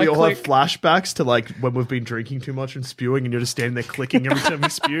vomit on my We all click. have flashbacks to like when we've been drinking too much and spewing, and you're just standing there clicking every time we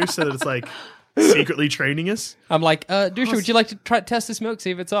spew, so that it's like secretly training us. I'm like, Dusha, would you like to test this milk,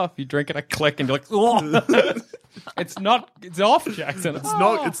 see if it's off? You drink it, I click, and you're like, oh. It's off, Jackson.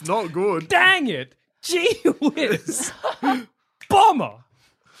 It's not good. Dang it. Gee whiz. Bomber.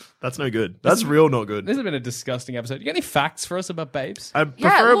 That's no good. That's real not good. This has been a disgusting episode. You got any facts for us about babes?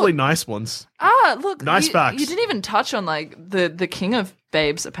 Preferably look. nice ones. Look. Nice you, facts. You didn't even touch on like the king of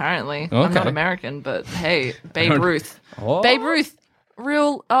babes, apparently. I'm Okay. not American, but hey, Babe Ruth. Oh. Babe Ruth.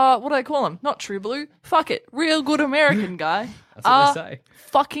 Real, what do I call him? Not true blue. Fuck it. Real good American guy. That's what they say.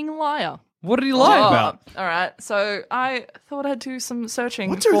 Fucking liar. What did he lie about? All right. So I thought I'd do some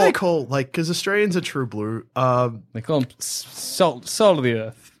searching. What do for- they call like? Because Australians are true blue. They call him salt of the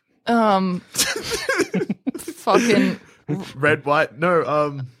earth. Fucking Red, white.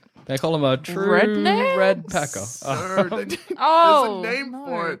 No. They call him a true Rednecks? red pecker. Oh, there's a name no.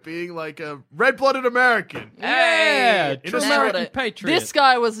 for it, being like a red-blooded American. Yeah, Hey, true nailed American it. patriot. This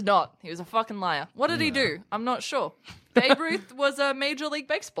guy was not. He was a fucking liar. What did he do? I'm not sure. Babe Ruth was a Major League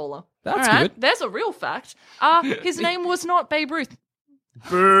Baseballer. That's All right, good. There's a real fact. His name was not Babe Ruth.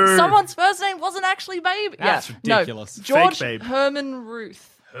 Boo. Someone's first name wasn't actually Babe. That's yeah, ridiculous. No, George Fake Babe. Herman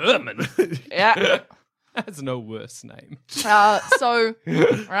Ruth. Herman. Yeah. That's no worse name. So,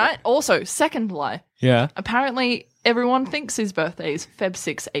 right. Also, second lie. Yeah. Apparently, everyone thinks his birthday is Feb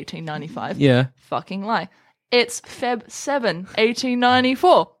 6, 1895. Yeah. Fucking lie. It's Feb 7,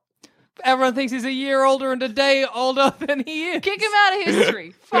 1894. Everyone thinks he's a year older and a day older than he is. Kick him out of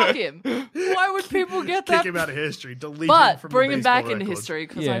history. Fuck him. Why would people get that? Kick him out of history. Delete him But from bring the him back baseball into record. history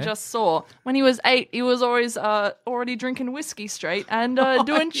because Yeah. I just saw when he was 8, he was always already drinking whiskey straight and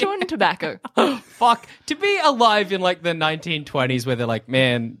doing chewing tobacco. Fuck. To be alive in like the 1920s where they're like,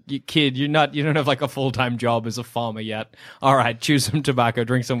 man, you kid, you don't have like a full-time job as a farmer yet. All right, chew some tobacco,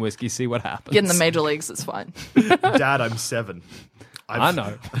 drink some whiskey, see what happens. Get in the major leagues, it's fine. Dad, I'm 7. I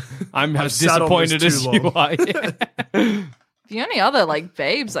know. I'm as sat on this disappointed as too you long. are. Yeah. The only other like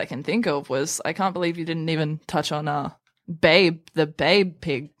babes I can think of was I can't believe you didn't even touch on Babe, the Babe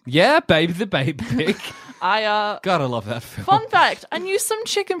pig. Yeah, Babe the Babe Pig. I God, I love that film. fun fact, I knew some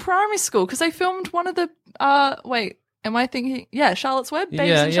chick in primary school because they filmed one of the wait, am I thinking Charlotte's Web?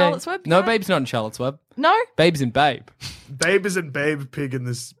 Babes in Charlotte's Web? No, Babe's not in Charlotte's Web. No? Babe's in Babe. Babe is in Babe Pig in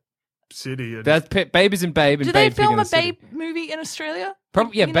this city. And Babe is in Babe and Did they Babe Pig film in a the city. Babe movie in Australia?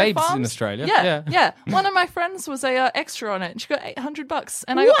 Probably, yeah, You know, Babe's in farms? Australia. Yeah. One of my friends was a extra on it, and she got $800.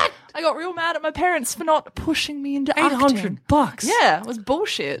 And I got real mad at my parents for not pushing me into acting. $800. Yeah, it was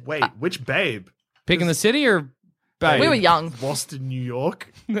bullshit. Wait, which Babe? Pig in the City or Babe? We were young. Lost in New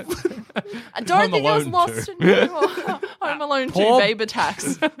York? I don't Home think I was Alone lost 2. in New York. Home Alone 2, Poor- Babe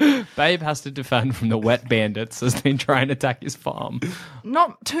attacks. Babe has to defend from the wet bandits as they try and attack his farm.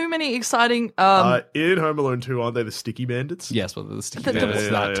 Not too many exciting. In Home Alone 2, aren't they the Sticky Bandits? Yes, well, they're the sticky The- bandits Yeah,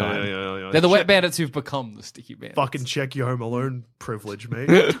 that yeah, time. yeah. They're the wet bandits who've become the sticky bandits. Fucking check your Home Alone privilege,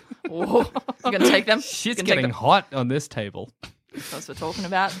 mate. Whoa. You gonna take them? Shit's You can getting take them. hot on this table. Because we're talking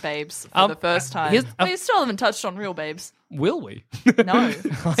about babes for the first time. here's- We still haven't touched on real babes. Will we? No.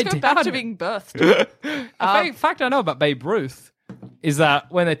 Let's go back doubt to it. being birthed. A fact I know about Babe Ruth is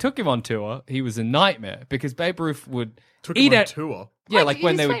that when they took him on tour, he was a nightmare because Babe Ruth would Took eat him on it. tour. Yeah, Like, like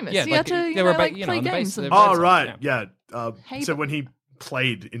when he's they were, famous. yeah, He like had to, they you were know, like, you know, play on the games base. and- the Oh, base, right. yeah. Yeah. Hey, So but- when he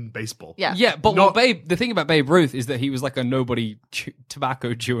played in baseball. Yeah. Yeah, but Not- Babe, the thing about Babe Ruth is that he was like a nobody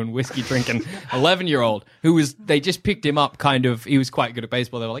tobacco chewing, whiskey drinking 11-year-old who was, they just picked him up kind of, he was quite good at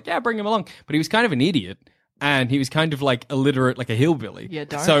baseball. They were like, yeah, bring him along. But he was kind of an idiot and he was kind of like illiterate, like a hillbilly. Yeah,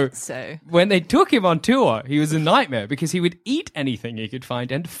 don't So say. when they took him on tour, he was a nightmare because he would eat anything he could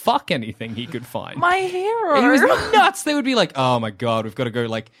find and fuck anything he could find. My hero. He was nuts. They would be like, oh my God, we've got to go,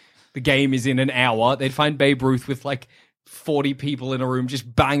 like, the game is in an hour. They'd find Babe Ruth with like 40 people in a room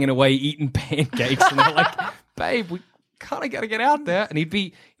just banging away, eating pancakes. And they're like, babe, we kind of got to get out there. And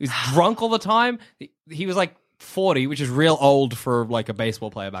he was drunk all the time. He was like 40, which is real old for like a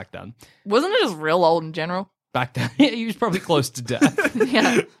baseball player back then. Wasn't it just real old in general? Back then, yeah, he was probably close to death.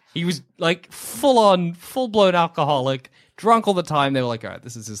 Yeah. He was like full-blown alcoholic, drunk all the time. They were like, all right,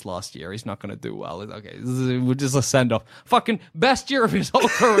 this is his last year. He's not going to do well. Okay, we'll just a send-off. Fucking best year of his whole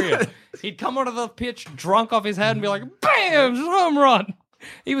career. He'd come onto the pitch drunk off his head and be like, bam, home run.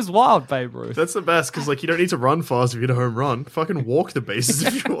 He was wild, Babe Ruth. That's the best because, like, you don't need to run fast if you get a home run. Fucking walk the bases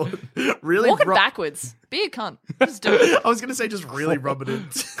if you want. Really, Walk it backwards. Be a cunt. Just do it. I was gonna say just really rub it in.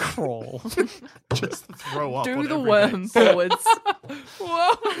 Crawl. Just throw up. Do on the every worm base. forwards.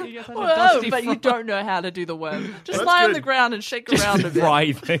 Whoa. Whoa, dusty but you front. don't know how to do the worm. Just That's lie on good. the ground and shake around a bit.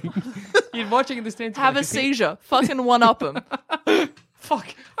 Writhing. You're watching in the stands. Have a seizure. Fucking one up him.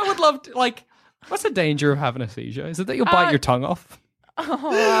 Fuck. I would love to, like, what's the danger of having a seizure? Is it that you'll bite your tongue off? It's like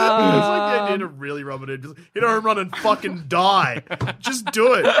the idea to really rub it in. Just hit a home run and fucking die. Just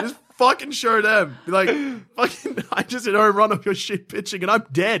do it. Just fucking show them. Be like, fucking, I just hit a home run off your shit pitching and I'm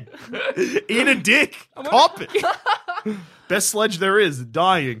dead. Eat a dick. Cop it. Best sledge there is,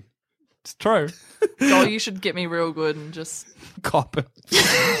 dying. It's true. Oh, you should get me real good and just Cop it.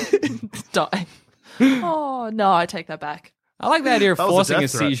 die. Oh, no, I take that back. I like the idea of That was a forcing a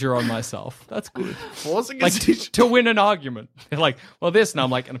death threat. seizure on myself. That's good. Forcing a Like seizure. to win an argument. They're like, well, this, and I'm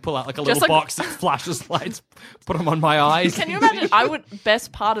like, going to pull out like a little like- box that flashes lights, put them on my eyes. Can you imagine? I would.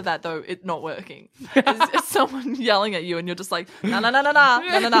 Best part of that though, it not working. Is someone yelling at you and you're just like, no, I got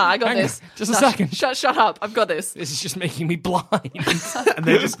Hang on, this. just a No, second. Shut up. I've got this. This is just making me blind. And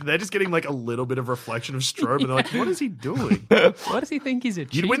they're just getting like a little bit of reflection of strobe and they're like, what is he doing? What does he think he's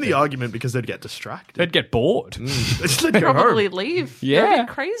achieving? You'd win the argument because they'd get distracted. They'd get bored. They'd just let you go Probably home. leave. Yeah. You're a bit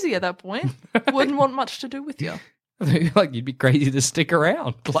crazy at that point. Wouldn't want much to do with you. Like, you'd be crazy to stick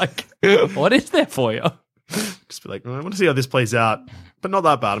around. Like, what is there for you? Just be like, I want to see how this plays out, but not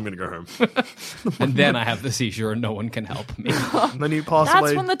that bad. I'm going to go home. And then I have the seizure and no one can help me. And then you pass That's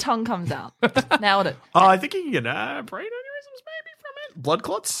away. when the tongue comes out. Nailed it. I think you can get brain aneurysms maybe from it. Blood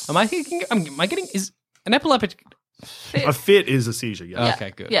clots. Am I getting, is an epileptic? A fit is a seizure. Yeah. Yeah.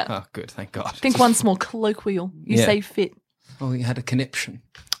 Okay, good. Yeah. Oh, good. Thank God. Think once more colloquial. You Yeah. say fit. Oh, you had a conniption.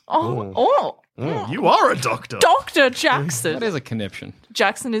 Oh. You are a doctor, Dr. Jackson. What is a conniption?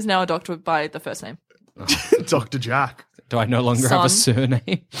 Jackson is now a doctor by the first name. Dr. Jack. Do I no longer have a surname?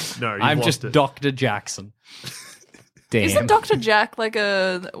 No, you've I'm lost just it. Dr. Jackson. Damn. Isn't Dr. Jack like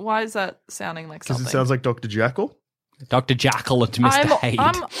a... Why is that sounding like Because something? it sounds like Dr. Jackal. Dr. Jackal and Mr. Hyde.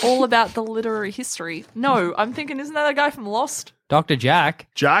 I'm all about the literary history. No, I'm thinking, isn't that a guy from Lost? Dr. Jack.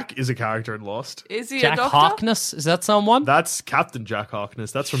 Jack is a character in Lost. Is he Jack a doctor? Harkness? Is that someone? That's Captain Jack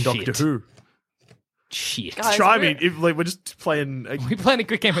Harkness. That's from Shit. Doctor Who. Shit. Guys, Try we're- me. If, like, we're just playing. We playing a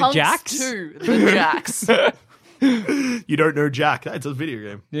quick game of Hunks Jacks? 2, the Jacks. You don't know Jack. It's a video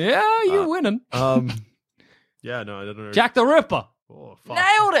game. Yeah, you're winning. Yeah, no, I don't know. Jack the Ripper. Oh, fuck.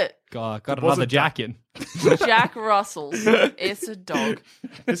 Nailed it. God, got It wasn't another Jack in. Jack Russell. It's a dog.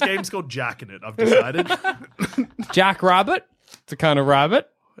 This game's called Jack in it. I've decided. Jack Rabbit. It's a kind of rabbit.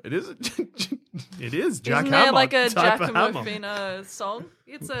 It is. It is Jack Isn't Hammer. there like a type Jack of hammer. Murphina song?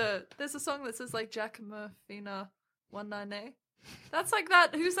 There's a song that says like Jack Murphina 19A. That's like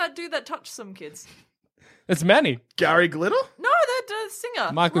that. Who's that dude that touched some kids? It's many. Gary Glitter. No, that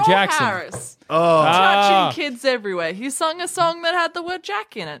singer. Michael Roll Jackson. Harris. Oh, Touching kids everywhere. He sung a song that had the word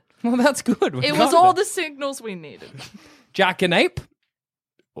Jack in it. Well, that's good. We It got was all the signals we needed. Jack and Ape.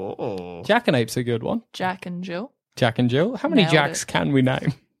 oh. Jack and Ape's a good one. Jack and Jill. Jack and Jill. How many Nailed Jacks it. can we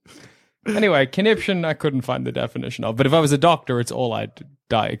name? Anyway, conniption I couldn't find the definition of, but if I was a doctor, it's all I'd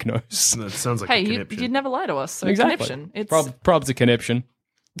diagnose. That sounds like Hey, a you, conniption. you'd never lie to us. So Exactly. conniption. It's Prob's a conniption.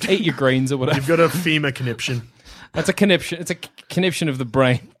 Eat your greens or whatever. You've got a femur conniption. That's a conniption. It's a conniption of the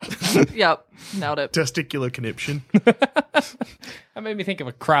brain. yep, nailed it. Testicular conniption. That made me think of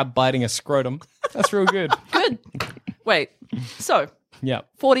a crab biting a scrotum. That's real good. Good. Wait. So Yeah.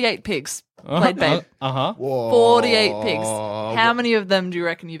 48 pigs played Babe. Uh-huh. 48 pigs. How many of them do you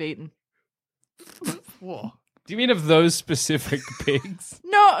reckon you've eaten? Whoa. Do you mean of those specific pigs?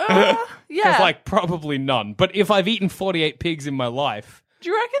 No. Yeah. Because, like, probably none. But if I've eaten 48 pigs in my life, do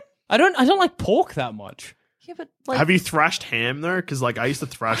you reckon? I don't like pork that much. Yeah, but like, Have you thrashed ham though? Because like I used to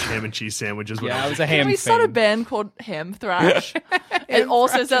thrash ham and cheese sandwiches. When Yeah, I was a can ham we start a fan. band called Ham Thrash? It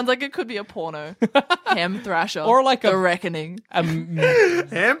also sounds like it could be a porno. Ham Thrasher. Or like The a- Reckoning.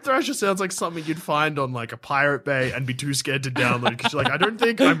 Ham thrasher sounds like something you'd find on like a Pirate Bay and be too scared to download because you're like, I don't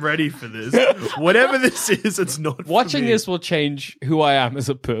think I'm ready for this. Whatever this is, it's not. Watching for me. this will change who I am as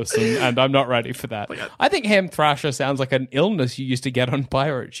a person, and I'm not ready for that. I think ham thrasher sounds like an illness you used to get on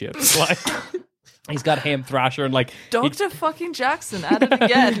pirate ships. Like, he's got ham thrasher and like... Dr. fucking Jackson at it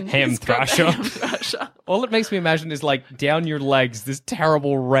again. Ham He's got the Thrasher. Ham Thrasher. All it makes me imagine is like down your legs, this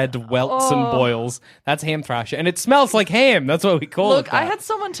terrible red welts and boils. That's ham thrasher. And it smells like ham. That's what we call it. Look, I had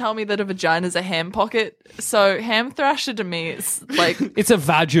someone tell me that a vagina is a ham pocket. So Ham Thrasher to me is like... It's a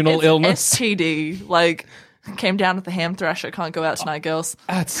vaginal it's illness. STD. Like, came down with the Ham Thrasher. Can't go out tonight, girls.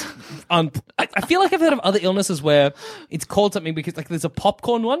 That's I feel like I've heard of other illnesses where it's called something because like there's a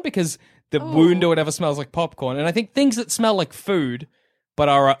popcorn one because the wound or whatever smells like popcorn. And I think things that smell like food but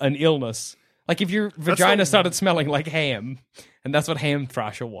are an illness. Like if your vagina started smelling like ham, and that's what ham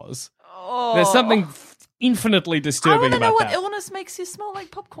thrasher was. There's something infinitely I disturbing want to know about what that. illness makes you smell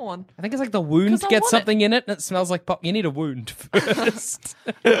like popcorn. I think it's like the wound 'Cause I gets want something in it and it smells like pop. You need a wound first.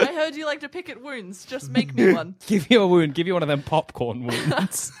 I heard you like to pick at wounds. Just make me one. Give you a wound. Give you one of them popcorn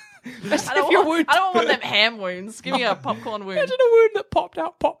wounds. I don't want one of them ham wounds. Give me a popcorn wound. Imagine a wound that popped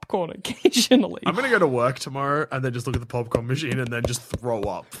out popcorn occasionally. I'm gonna go to work tomorrow and then just look at the popcorn machine and then just throw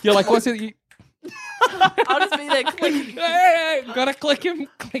up. You're like, what's it? I'll just be there clicking. Hey, gotta click him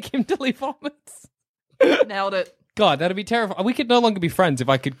till he vomits. Nailed it. God, that'd be terrifying. We could no longer be friends if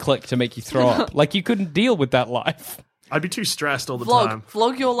I could click to make you throw up. Like you couldn't deal with that life. I'd be too stressed all the time.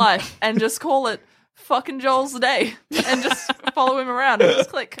 Vlog your life and just call it fucking Joel's day and just follow him around and just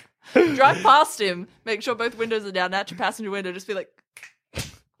click. Drive past him, make sure both windows are down, at your passenger window, just be like,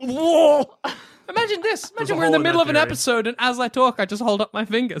 Whoa! Imagine this. There's a Imagine we're in the hole in middle that of an theory. episode and as I talk, I just hold up my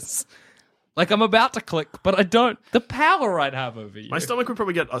fingers. Like I'm about to click, but I don't. The power I'd have over you. My stomach would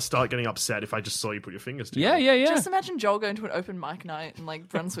probably start getting upset if I just saw you put your fingers Yeah, together. yeah. just imagine Joel going to an open mic night in like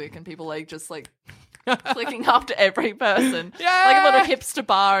Brunswick and people like just like clicking after every person. Yeah. Like a little hipster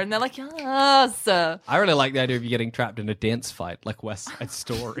bar and they're like, yes. I really like the idea of you getting trapped in a dance fight like West Side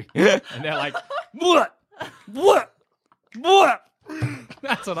Story. And they're like, what?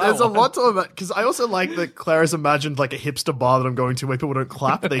 That's what There's I a want. lot to about because I also like that Clara's imagined like a hipster bar that I'm going to where people don't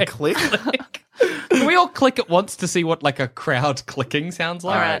clap, they click. Can we all click at once to see what like a crowd clicking sounds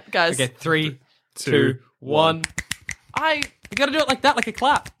like? All right, guys. Okay, 3, 2, 1. You gotta do it like that, like a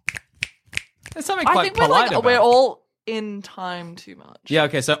clap. There's something quite I think we're polite like, about we're it. all in time too much. Yeah,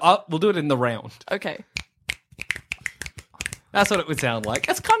 okay, so we'll do it in the round. Okay. That's what it would sound like.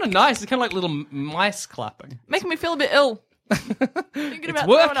 It's kind of nice. It's kind of like little mice clapping. Making me feel a bit ill. Thinking about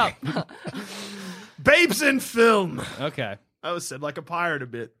working. throwing up. Babes in film. Okay. I was said like a pirate a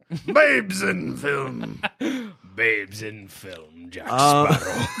bit. Babes in film. Babes in film, Jack Sparrow.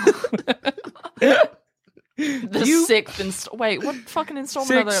 The sixth wait, what fucking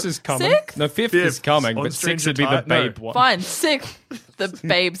installment are Six there? is coming. Sixth? No, fifth is coming, On but six Stranger would be the Tide- no. babe one. Fine, sixth. The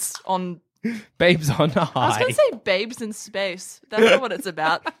babes on. Babes on I was high. going to say babes in space. That's not what it's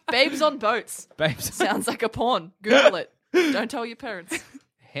about. Babes on boats. Babes. Sounds like a porn. Google it. Don't tell your parents.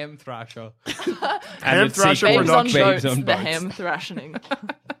 Hem Thrasher. Hem its Thrasher sequel, Babes on production. boats. Babes on The boats. ham thrashing.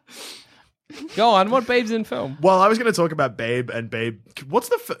 Go on, what babes in film? Well, I was going to talk about Babe and Babe. What's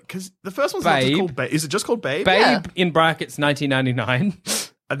the because the first one's not just Babe. called Babe. Is it just called Babe? Babe Yeah. in brackets 1999.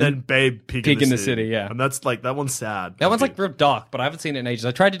 And then Babe Pig, Pig in the City, yeah. And that's like that one's sad. That one's like real dark, but I haven't seen it in ages.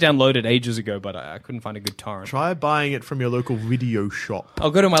 I tried to download it ages ago, but I couldn't find a good torrent. Try buying it from your local video shop. I'll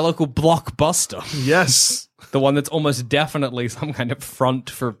go to my local Blockbuster, Yes. the one that's almost definitely some kind of front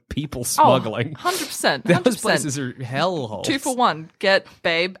for people smuggling. 100%. Those 100%. places are hellholes. 2 for 1. Get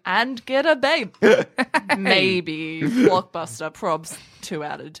Babe and get a Babe. Maybe. Blockbuster. Probs 2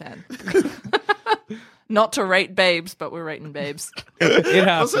 out of 10. Not to rate babes, but we're rating babes. It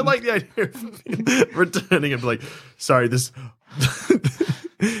happens. Also, like the idea of returning and be like, sorry, this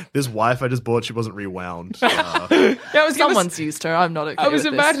this wife I just bought, she wasn't rewound. Yeah, I was gonna Someone's used her. I'm not okay I was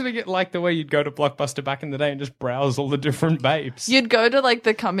with this. imagining it like the way you'd go to Blockbuster back in the day and just browse all the different babes. You'd go to like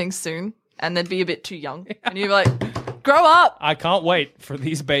the coming soon, and they'd be a bit too young, and you'd be like, "Grow up." I can't wait for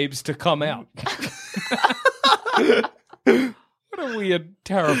these babes to come out. What a weird,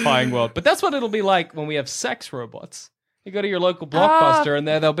 terrifying world. But that's what it'll be like when we have sex robots. You go to your local Blockbuster and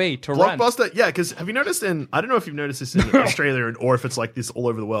there they'll be to rent. Blockbuster, yeah, because have you noticed I don't know if you've noticed this in Australia or if it's like this all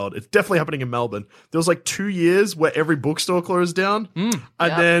over the world. It's definitely happening in Melbourne. There was like 2 years where every bookstore closed down. And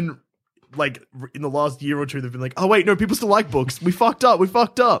then like in the last year or two, they've been like, oh wait, no, people still like books. We fucked up.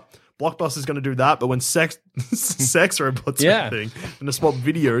 Blockbuster's going to do that, but when sex robots are a thing, and to swap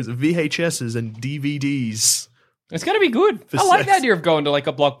videos, VHSs and DVDs. It's going to be good. For I like the sex. idea of going to like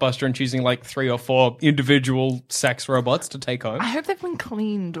a Blockbuster and choosing like 3 or 4 individual sex robots to take home. I hope they've been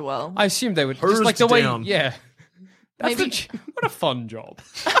cleaned well. I assume they would. Just Hosed like the way, down. yeah. That's Maybe- what a fun job.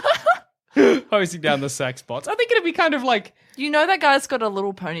 Hosing down the sex bots. I think it'd be kind of like, You know that guy's got a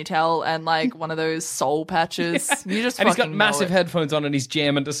little ponytail and like one of those soul patches. You just and he's got fucking know massive it. headphones on and he's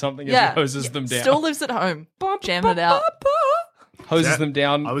jamming to something as he hoses them down. Still lives at home, jamming it out. Hoses them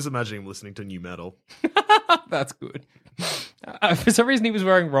down. I was imagining him listening to new metal. That's good. For some reason, he was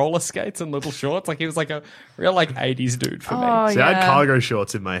wearing roller skates and little shorts. Like he was like a real like 80s dude for Oh, me. See, I had yeah. cargo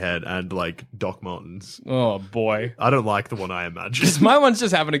shorts in my head and like Doc Martens. Oh boy, I don't like the one I imagined. my one's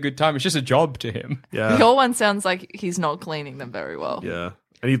just having a good time. It's just a job to him. Yeah. Your one sounds like he's not cleaning them very well. Yeah.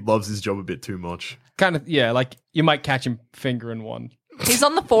 And he loves his job a bit too much. Kind of, yeah. Like you might catch him fingering one. He's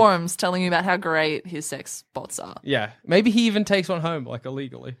on the forums telling you about how great his sex bots are. Yeah, maybe he even takes one home like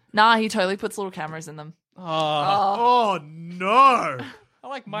illegally. Nah, he totally puts little cameras in them. Oh, no. I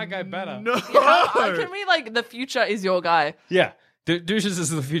like my guy better. No. How can we like the future is your guy? Yeah. Douches is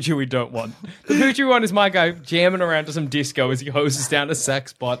the future we don't want. The future we want is my guy jamming around to some disco as he hoses down a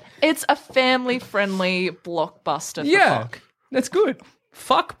sex bot. It's a family-friendly blockbuster. For Yeah, fuck. that's good.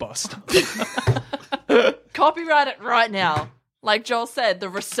 Fuck bust. Copyright it right now. Like Joel said, the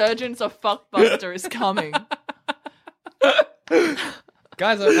resurgence of Fuckbuster is coming.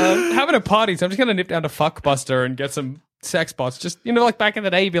 Guys, I'm having a party, so I'm just going to nip down to Fuckbuster and get some sex bots. Just, you know, like back in the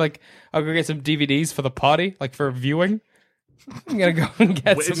day, you'd be like, I'll go get some DVDs for the party, like for viewing. I'm going to go and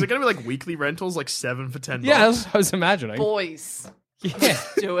get Wait, some. is it going to be like weekly rentals, like 7 for $10? Yeah, that's what I was imagining. Boys. Yeah.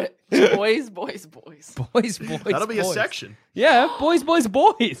 Do it. Boys. Boys. That'll be a boys. section. Yeah, boys.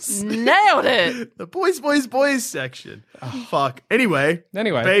 Nailed it. The boys section. Fuck. Anyway.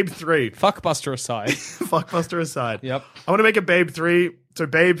 Babe 3. Fuckbuster aside. Fuckbuster aside. Yep. I want to make a Babe 3. So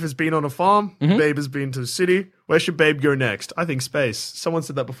Babe has been on a farm. Babe has been to the city. Where should Babe go next? I think space. Someone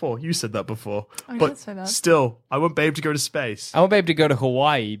said that before. You said that before. I but didn't say that. still, I want Babe to go to space. I want Babe to go to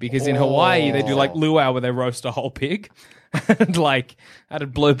Hawaii because in Hawaii they do like luau where they roast a whole pig. And like,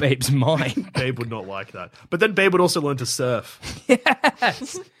 that'd blow Babe's mind. Babe would not like that. But then Babe would also learn to surf.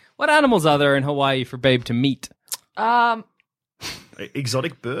 Yes. What animals are there in Hawaii for Babe to meet?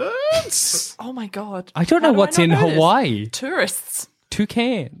 Exotic birds? Oh my god. I don't know How do what's not in know this? Hawaii. Tourists.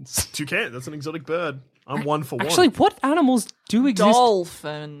 Toucans. Toucan. That's an exotic bird. I'm one for Actually, one. what animals do exist?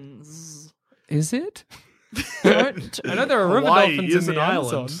 Dolphins. Is it? I know there are river Hawaii dolphins is in an the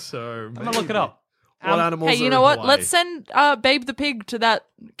island, Amazon. so I'm gonna look it up. What animals Hey, are you in know what? Hawaii? Let's send Babe the pig to that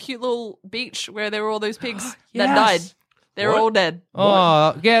cute little beach where there were all those pigs that died. Yes. They were What? all dead.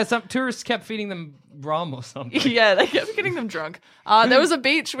 Oh, yeah, some tourists kept feeding them rum or something. Yeah, they kept getting them drunk. There was a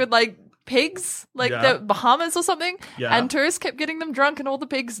beach with like pigs, like Yeah. the Bahamas or something, Yeah. and tourists kept getting them drunk and all the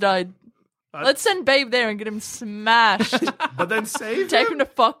pigs died. Let's send Babe there and get him smashed. But then save Take him to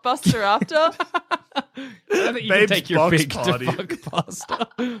Fuckbuster after. I don't think you Babe's can take your box pig party. to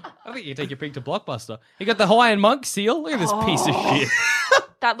Blockbuster. I think you can take your pig to Blockbuster. You got the Hawaiian monk seal. Look at this piece of shit.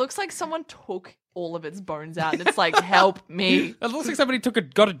 That looks like someone took all of its bones out and it's like, help me. It looks like somebody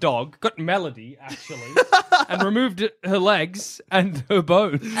got a dog, got Melody actually, and removed her legs and her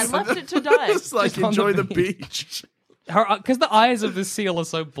bones. And left it to die. It's like, Just on enjoy the the beach. Because the eyes of the seal are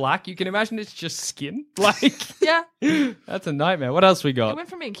so black, you can imagine it's just skin. Like, Yeah. that's a nightmare. What else we It got? went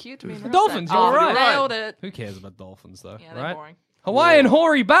from being cute to being real Dolphins, sad. you're Oh, right. Nailed it. Who cares about dolphins, though? Yeah, they're right? boring. Hawaiian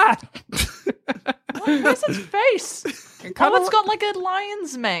hoary bat. Where's its face? Oh, it's got like a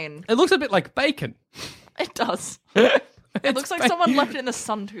lion's mane. It looks a bit like bacon. It does. It looks like someone left it in the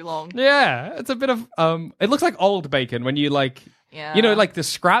sun too long. Yeah, it's a bit of it looks like old bacon when you like Yeah. you know, like the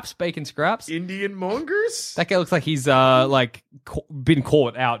scraps, bacon scraps. Indian mongers? That guy looks like he's been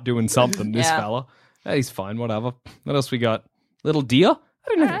caught out doing something, this Yeah. fella. He's fine, whatever. What else we got? Little deer?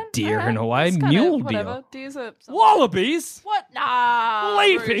 I don't have a deer in Hawaii. It's kinda Mule whatever. deer. Deers are Wallabies? What? Nah.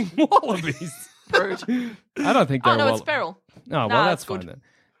 Leaping wallabies. Rude. I don't think they're Oh no, it's wall- feral. Oh, well, Nah, that's it's good. fine then.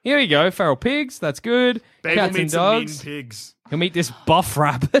 Here we go. Feral pigs. That's good. Babe will Cats meet and some mean dogs. pigs. He'll meet this buff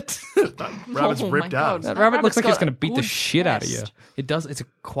rabbit. Rabbit's Oh my ripped God. out. That That rabbit looks rabbit's like it's got going a to beat the good shit out of you. chest. It does. It's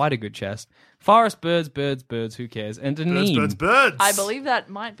quite a good chest. Forest birds, birds. Who cares? And a Birds, neem. birds, birds. I believe that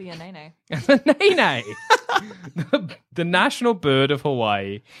might be a nene. The nene. The national bird of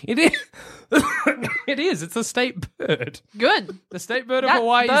Hawaii. It is. It is. It's a state bird. Good. The state bird of That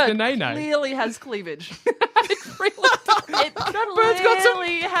Hawaii bird is the nene. clearly has cleavage. It really does. It That bird's got some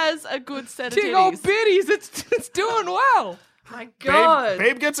clearly has a good set of big old titties. bitties. It's doing well. My God.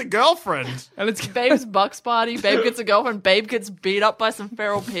 Babe gets a girlfriend. And it's Babe's bucks party. Babe gets a girlfriend. Babe gets beat up by some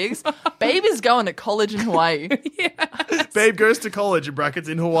feral pigs. Babe is going to college in Hawaii. Babe goes to college in brackets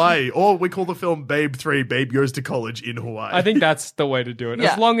in Hawaii. Or we call the film Babe 3, Babe goes to college in Hawaii. I think that's the way to do it.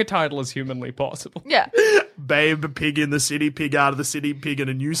 Yeah. As long a title as humanly possible. Yeah. Babe, pig in the city, pig out of the city, pig in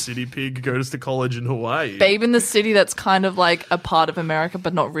a new city, pig goes to college in Hawaii. Babe in the city that's kind of like a part of America,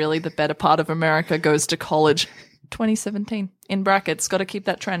 but not really the better part of America, goes to college. 2017. In brackets. Got to keep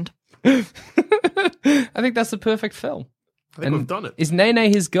that trend. I think that's the perfect film. I think we've done it. Is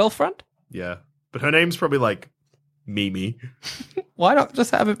Nene his girlfriend? Yeah. But her name's probably like Mimi. Why not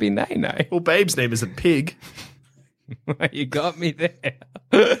just have it be Nene? Well, Babe's name isn't Pig. You got me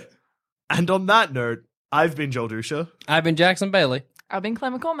there. And on that note, I've been Joel Dusha. I've been Jackson Bailey. I've been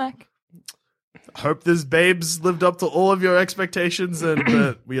Claire McCormack. Hope this Babes lived up to all of your expectations,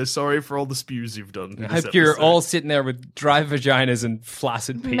 and we are sorry for all the spews you've done. in I this hope you're episode. all sitting there with dry vaginas and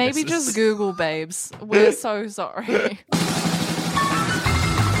flaccid penises. Maybe just Google babes. We're so sorry.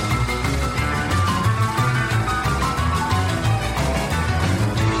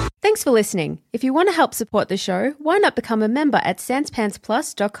 Thanks for listening. If you want to help support the show, why not become a member at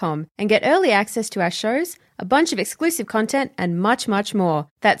sanspantsplus.com and get early access to our shows, a bunch of exclusive content, and much, much more.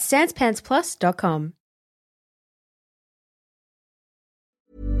 That's sanspantsplus.com.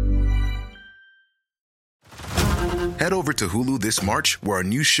 Head over to Hulu this March, where our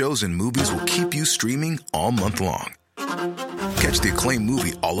new shows and movies will keep you streaming all month long. Catch the acclaimed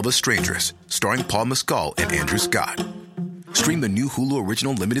movie All of Us Strangers, starring Paul Mescal and Andrew Scott. Stream the new Hulu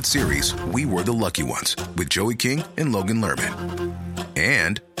original limited series We Were the Lucky Ones with Joey King and Logan Lerman.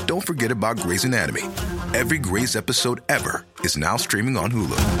 And don't forget about Grey's Anatomy. Every Grey's episode ever is now streaming on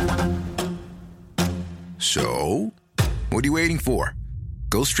Hulu. So, what are you waiting for?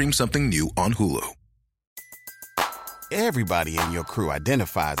 Go stream something new on Hulu. Everybody in your crew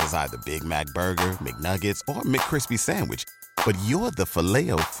identifies as either Big Mac Burger, McNuggets, or McCrispy Sandwich. But you're the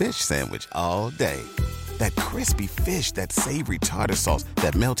Filet-O-Fish Sandwich all day. That crispy fish, that savory tartar sauce,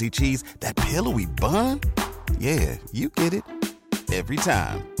 that melty cheese, that pillowy bun. Yeah, you get it. Every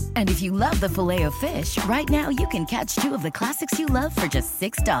time. And if you love the Filet-O-Fish, right now you can catch two of the classics you love for just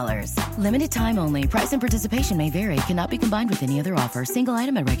 $6. Limited time only. Price and participation may vary. Cannot be combined with any other offer. Single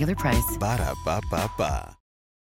item at regular price. Ba-da-ba-ba-ba.